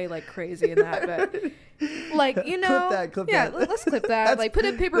probably, like, crazy in that, but, like, you know. Clip yeah, that. let's clip that. Like, put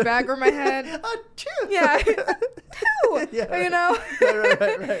a paper bag over my head. Achoo! Yeah. Achoo! Yeah, you know?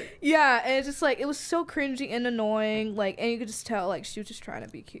 right. Yeah, and it's just, like, it was so cringy and annoying, like, and you could just tell, like, she was just trying to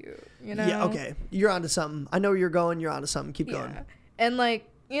be cute, you know? Yeah, okay. You're onto something. I know where you're going. You're onto something. Keep going. And, like,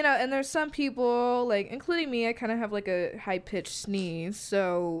 you know, and there's some people, like, including me, I kind of have, like, a high-pitched sneeze,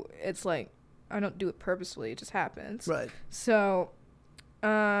 so it's, like, I don't do it purposefully, it just happens. Right. So,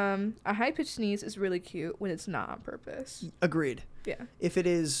 a high-pitched sneeze is really cute when it's not on purpose. Agreed. Yeah. If it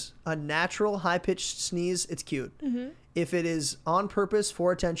is a natural high-pitched sneeze, it's cute. Mm-hmm. If it is on purpose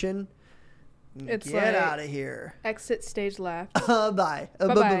for attention, It's get like, out of here. Exit stage left. Bye.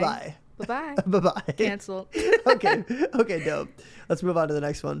 Bye-bye. Bye-bye. Bye-bye. Bye-bye. Canceled. Okay, dope. Let's move on to the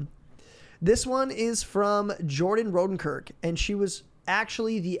next one. This one is from Jordan Rodenkirk, and she was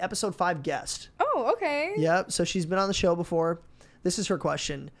actually the episode 5 guest. Oh, okay. Yep, so she's been on the show before. This is her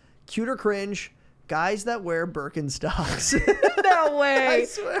question. Cute or cringe, guys that wear Birkenstocks? No way. I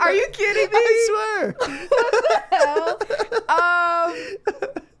swear. Are you kidding me? I swear. What the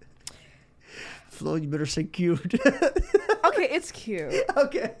hell? Flo, you better say cute. Okay, it's cute.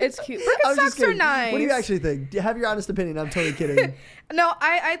 Okay. It's cute. I was just Birkenstocks are kidding. nice. What do you actually think? Have your honest opinion. I'm totally kidding. No,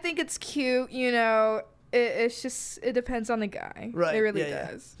 I think it's cute, you know. It's just, it depends on the guy. Right. It really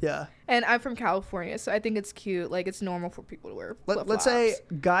yeah, does. Yeah. And I'm from California, so I think it's cute. Like, it's normal for people to wear flip-flops. Let's say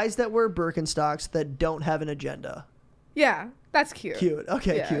guys that wear Birkenstocks that don't have an agenda. Yeah, that's cute. Cute.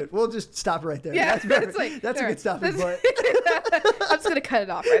 Okay, Yeah. Cute. We'll just stop right there. Yeah, That's better. it's like, That's a good stopping point. I'm just going to cut it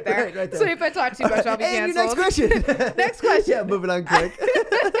off right there. Right there. So if I talk too much, I'll be And canceled. your next question. Next question. Yeah, moving on quick.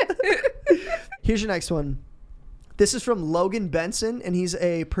 Here's your next one. This is from Logan Benson, and he's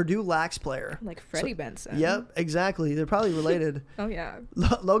a Purdue Lax player. Like Freddie Benson. Yep, exactly. They're probably related. Oh, yeah.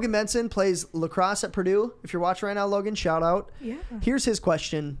 Logan Benson plays lacrosse at Purdue. If you're watching right now, Logan, shout out. Yeah. Here's his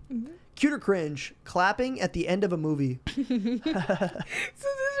question. Mm-hmm. Cute or cringe, clapping at the end of a movie? So this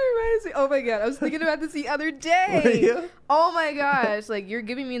reminds me. Oh my God, I was thinking about this the other day. Were you? Oh my gosh, like you're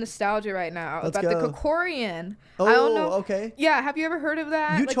giving me nostalgia right now. Let's about go. the Kokorian. Oh, I don't know. okay. Yeah, have you ever heard of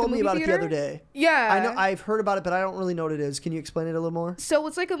that? You Like, told the me about movie it the theater? other day. Yeah. I know. I've heard about it, but I don't really know what it is. Can you explain it a little more? So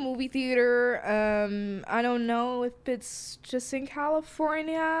it's like a movie theater. I don't know if it's just in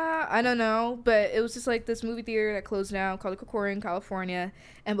California. I don't know, but it was just like this movie theater that closed down called the Kokorian, California.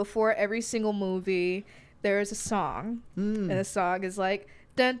 And before every single movie, there is a song, and the song is like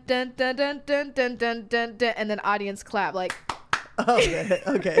dun dun dun dun dun dun dun dun dun, and then audience clap like.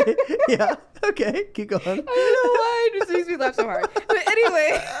 Okay. Yeah. Okay. Keep going. I don't know why it just makes me laugh so hard. But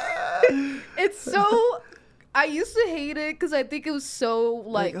anyway, it's so. I used to hate it because I think it was so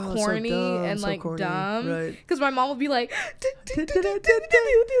like oh, corny so dumb, and so like corny. dumb. Right. Because my mom would be like,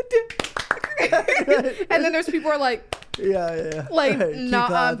 and then there's people who are like, Yeah. like Right. Keep not on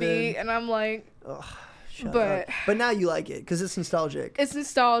clapping. beat, and I'm like, Ugh, shut But- up. But now you like it because it's nostalgic. it's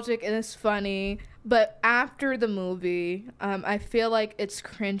nostalgic and it's funny. But after the movie, I feel like it's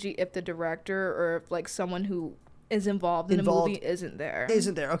cringy if the director or if like someone who is involved in the movie isn't there.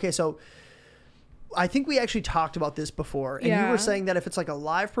 Isn't there? Okay, so I think we actually talked about this before, and you Yeah. were saying that if it's like a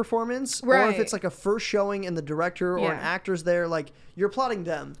live performance, or Right. if it's like a first showing and the director or an Yeah. actor's there, like you're applauding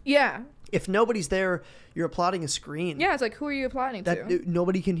them. Yeah. If nobody's there, you're applauding a screen. Yeah, it's like, who are you applauding to? That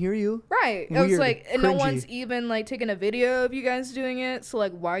nobody can hear you. Right. It was Weird. like, and no Cringy. one's even like taking a video of you guys doing it. So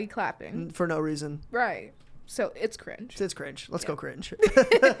like, why are you clapping? For no reason. Right. So it's cringe. It's cringe. Let's go cringe.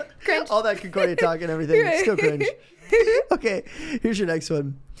 Cringe. All that Concordia talk and everything. It's still cringe. Okay, here's your next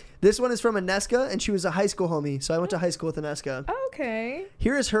one. This one is from Aneska, and she was a high school homie. So I went to high school with Aneska. Okay.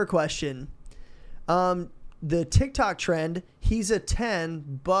 Here is her question. The TikTok trend, he's a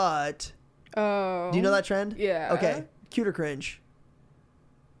 10, but... Oh. Do you know that trend? Yeah. Okay. Cute or cringe?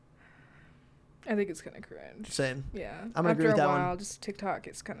 I think it's kind of cringe. Same. Yeah. I'm gonna agree with that one. After a while, just TikTok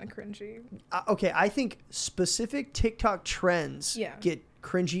is kind of cringy. Okay, I think specific TikTok trends Yeah. get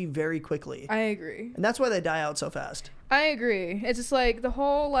cringy very quickly. I agree. And that's why they die out so fast. I agree. It's just like the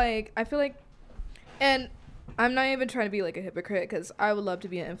whole like I feel like, and I'm not even trying to be like a hypocrite because I would love to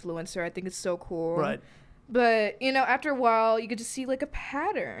be an influencer. I think it's so cool. Right. But you know, after a while, you could just see like a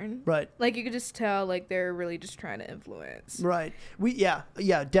pattern. Right. Like you could just tell like they're really just trying to influence. Right. Yeah,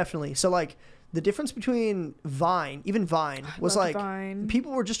 definitely. So like the difference between Vine, even Vine, was like Vine.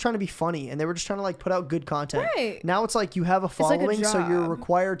 people were just trying to be funny and they were just trying to like put out good content. Right. Now it's like you have a like a following, so you're job.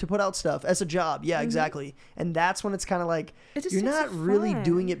 required to put out stuff as a job. Yeah, exactly. And that's when it's kind of like It just you're makes not it really fun.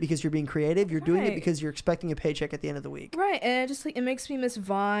 doing it because you're being creative. You're doing it Right. because you're expecting a paycheck at the end of the week. Right, and it just like it makes me miss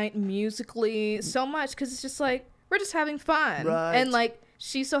Vine musically so much because it's just like we're just having fun, Right. and like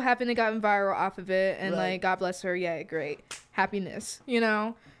she so happened to gotten viral off of it, and Right. like God bless her, yeah, great happiness, you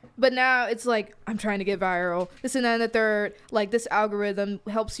know. But now it's like I'm trying to get viral. This and that and the third. Like this algorithm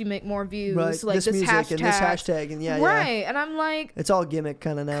helps you make more views. Right. Like this this music hashtag. and this hashtag and yeah. Right, and I'm like, It's all gimmick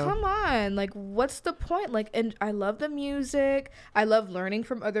kind of now. come on, like what's the point? Like, and I love the music. I love learning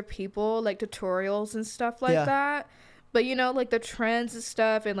from other people, like tutorials and stuff like Yeah. that. But you know, like the trends and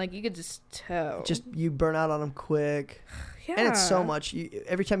stuff, and like you could just tell. Just you burn out on them quick. yeah. And it's so much.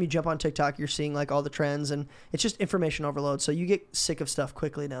 Every time you jump on TikTok, you're seeing like all the trends, and it's just information overload. So you get sick of stuff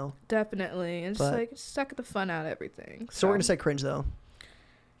quickly now. Definitely, and But- just like suck the fun out of everything. So we're gonna say cringe though.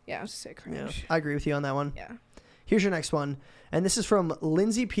 yeah, I was just say Yeah, cringe. I agree with you on that one. Yeah. Here's your next one, and this is from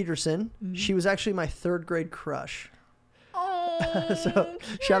Lindsay Peterson. Mm-hmm. She was actually my 3rd grade crush. Oh. So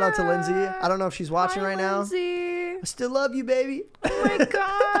shout out to Lindsay. I don't know if she's watching Hi, right now. Lindsay. I still love you, baby. Oh my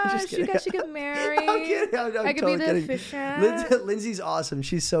gosh, you kidding. guys should get married. I'm kidding. I'm I could totally be the kidding. officiant. Lindsay's awesome.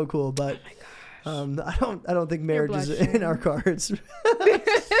 She's so cool, but Oh my gosh. I don't think marriage is in blushing. our cards.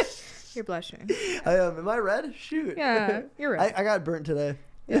 You're blushing. Am I red? Shoot. Yeah, you're right. I got burnt today.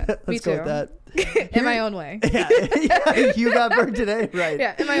 Yeah, Let's me go too. with that. In my own way. Yeah, yeah, you got burnt today, right?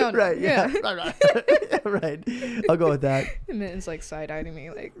 Yeah, in my own Right. way. Yeah. Right. I'll go with that. And Mitten's like side-eyeing me,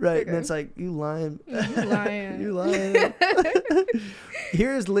 like, Right. okay. And it's like you lying. You lying. You lying.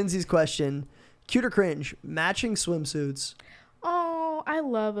 Here's Lindsay's question: cute or cringe? Matching swimsuits. Oh, I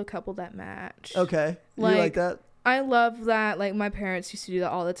love a couple that match. Okay. You like Like, that? I love that. Like, my parents used to do that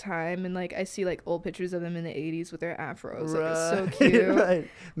all the time. And, like, I see, like, old pictures of them in the 80s with their afros. Like, it's so cute. Right.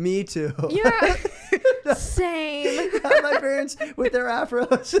 Me too. Yeah. Same. My parents with their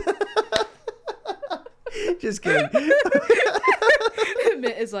afros. Just kidding.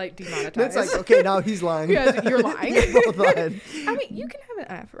 Mitt is, like, demonetized. It's like, okay, now he's lying. Yeah, you're lying. You're both lying. I mean, you can have an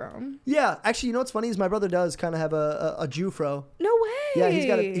afro. Yeah, actually, you know what's funny is my brother does kind of have a Jew-fro. No way. Yeah,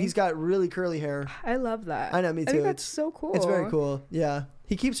 he's got really curly hair. I love that. I know, me I think too. that's so cool. It's very cool. Yeah,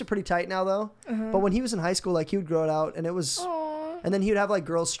 he keeps it pretty tight now though. But when he was in high school, like he would grow it out, and it was, Aw. and then he would have like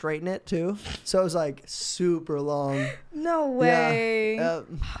girls straighten it too. So it was like super long. No way. Yeah,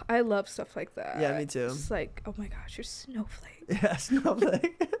 I love stuff like that. Yeah, me too. It's like, oh my gosh, you're snowflake. yeah,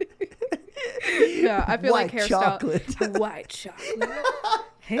 snowflake. Yeah, I feel White like hairstyle. chocolate. White chocolate.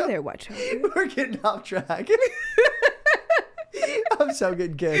 Hey there, white chocolate. We're getting off track. I'm so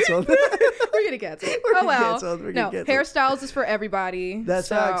getting canceled. We're gonna cancel. We're Oh well. canceled. We're No, canceled. hairstyles is for everybody. That's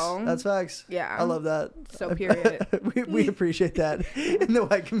so, facts. That's facts. Yeah. I love that. So period. we appreciate that in the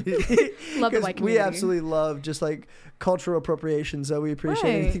white community. Love the 'Cause white We community. absolutely love just like cultural appropriation, so we appreciate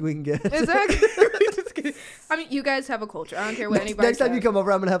Right. anything we can get. Exactly. Just kidding. I mean, you guys have a culture. I don't care what anybody Next time says. you come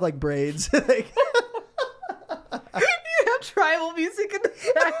over, I'm gonna have like braids. Like, You have tribal music in the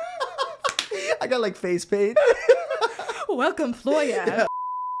back. I got like face paint. Welcome, Floya.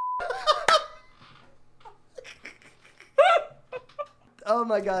 Oh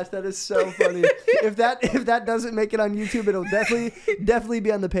my gosh, that is so funny. if that doesn't make it on YouTube, it'll definitely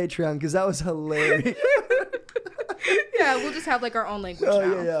be on the Patreon because that was hilarious. Yeah, we'll just have like our own language Oh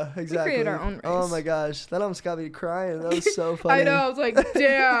now. yeah, exactly. We created our own Oh race. my gosh, that almost got me crying. That was so funny. I know. I was like,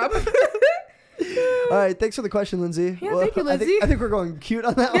 damn. All right, thanks for the question, Lindsay. Yeah, thank you, I Lindsay. think we're going cute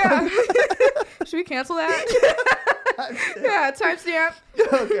on that Yeah. one. Should we cancel that? Yeah, timestamp.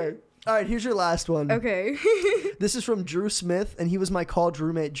 Okay. All right, here's your last one. Okay. This is from Drew Smith, and he was my college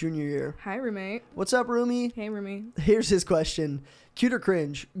roommate junior year. Hi, roommate. What's up, roomie? Hey, roomie. Here's his question. Cute or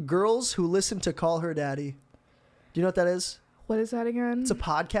cringe? Girls who listen to Call Her Daddy. Do you know what that is? What is that again? It's a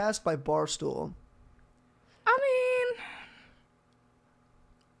podcast by Barstool. I mean,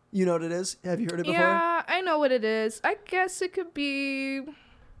 You know what it is? Have you heard it before? yeah, I know what it is. I guess it could be.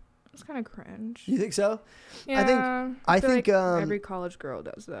 It's kind of cringe. You think so? Yeah. I feel think, like um, every college girl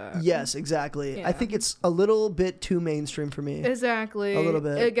does that. Yes, exactly. Yeah. I think it's a little bit too mainstream for me. Exactly. A little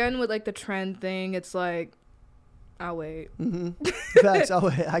bit. Again, with like the trend thing, it's like, I'll wait. Mm-hmm. Facts. I'll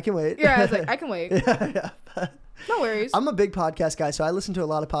wait. I can wait. Yeah, it's like, I can wait. yeah. No worries. I'm a big podcast guy, so I listen to a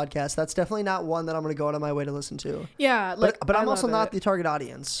lot of podcasts. That's definitely not one that I'm going to go out of my way to listen to. Yeah, like, But I'm I also love not it. the target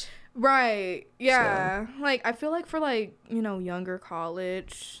audience. Right. Yeah. Like, I feel like for like, younger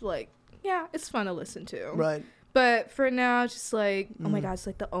college, like, yeah, it's fun to listen to. Right. But for now, it's just like, oh my God, it's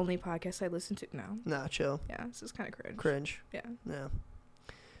like the only podcast I listen to now. Nah, chill. Yeah, this is kind of cringe. Cringe. Yeah. Yeah.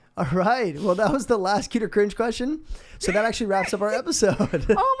 All right. Well, that was the last cute or cringe question. So that actually wraps up our episode.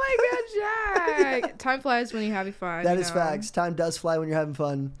 Oh my God, Jack. Time flies when you're having fun. That is facts. Time does fly when you're having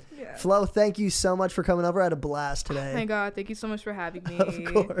fun. Yeah. Flo, thank you so much for coming over. I had a blast today. Oh my God, thank you so much for having me. Of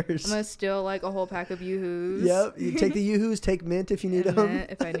course. I'm going to steal like a whole pack of Yoo-Hoos. Yep. You take the Yoo-Hoos, take mint if you need them.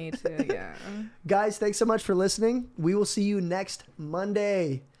 Mint if I need to, yeah. Guys, thanks so much for listening. We will see you next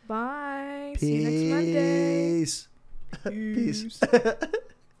Monday. Bye. Peace. See you next Monday. Peace.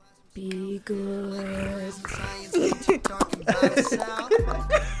 Be good. Science, talking about the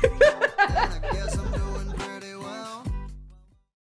South.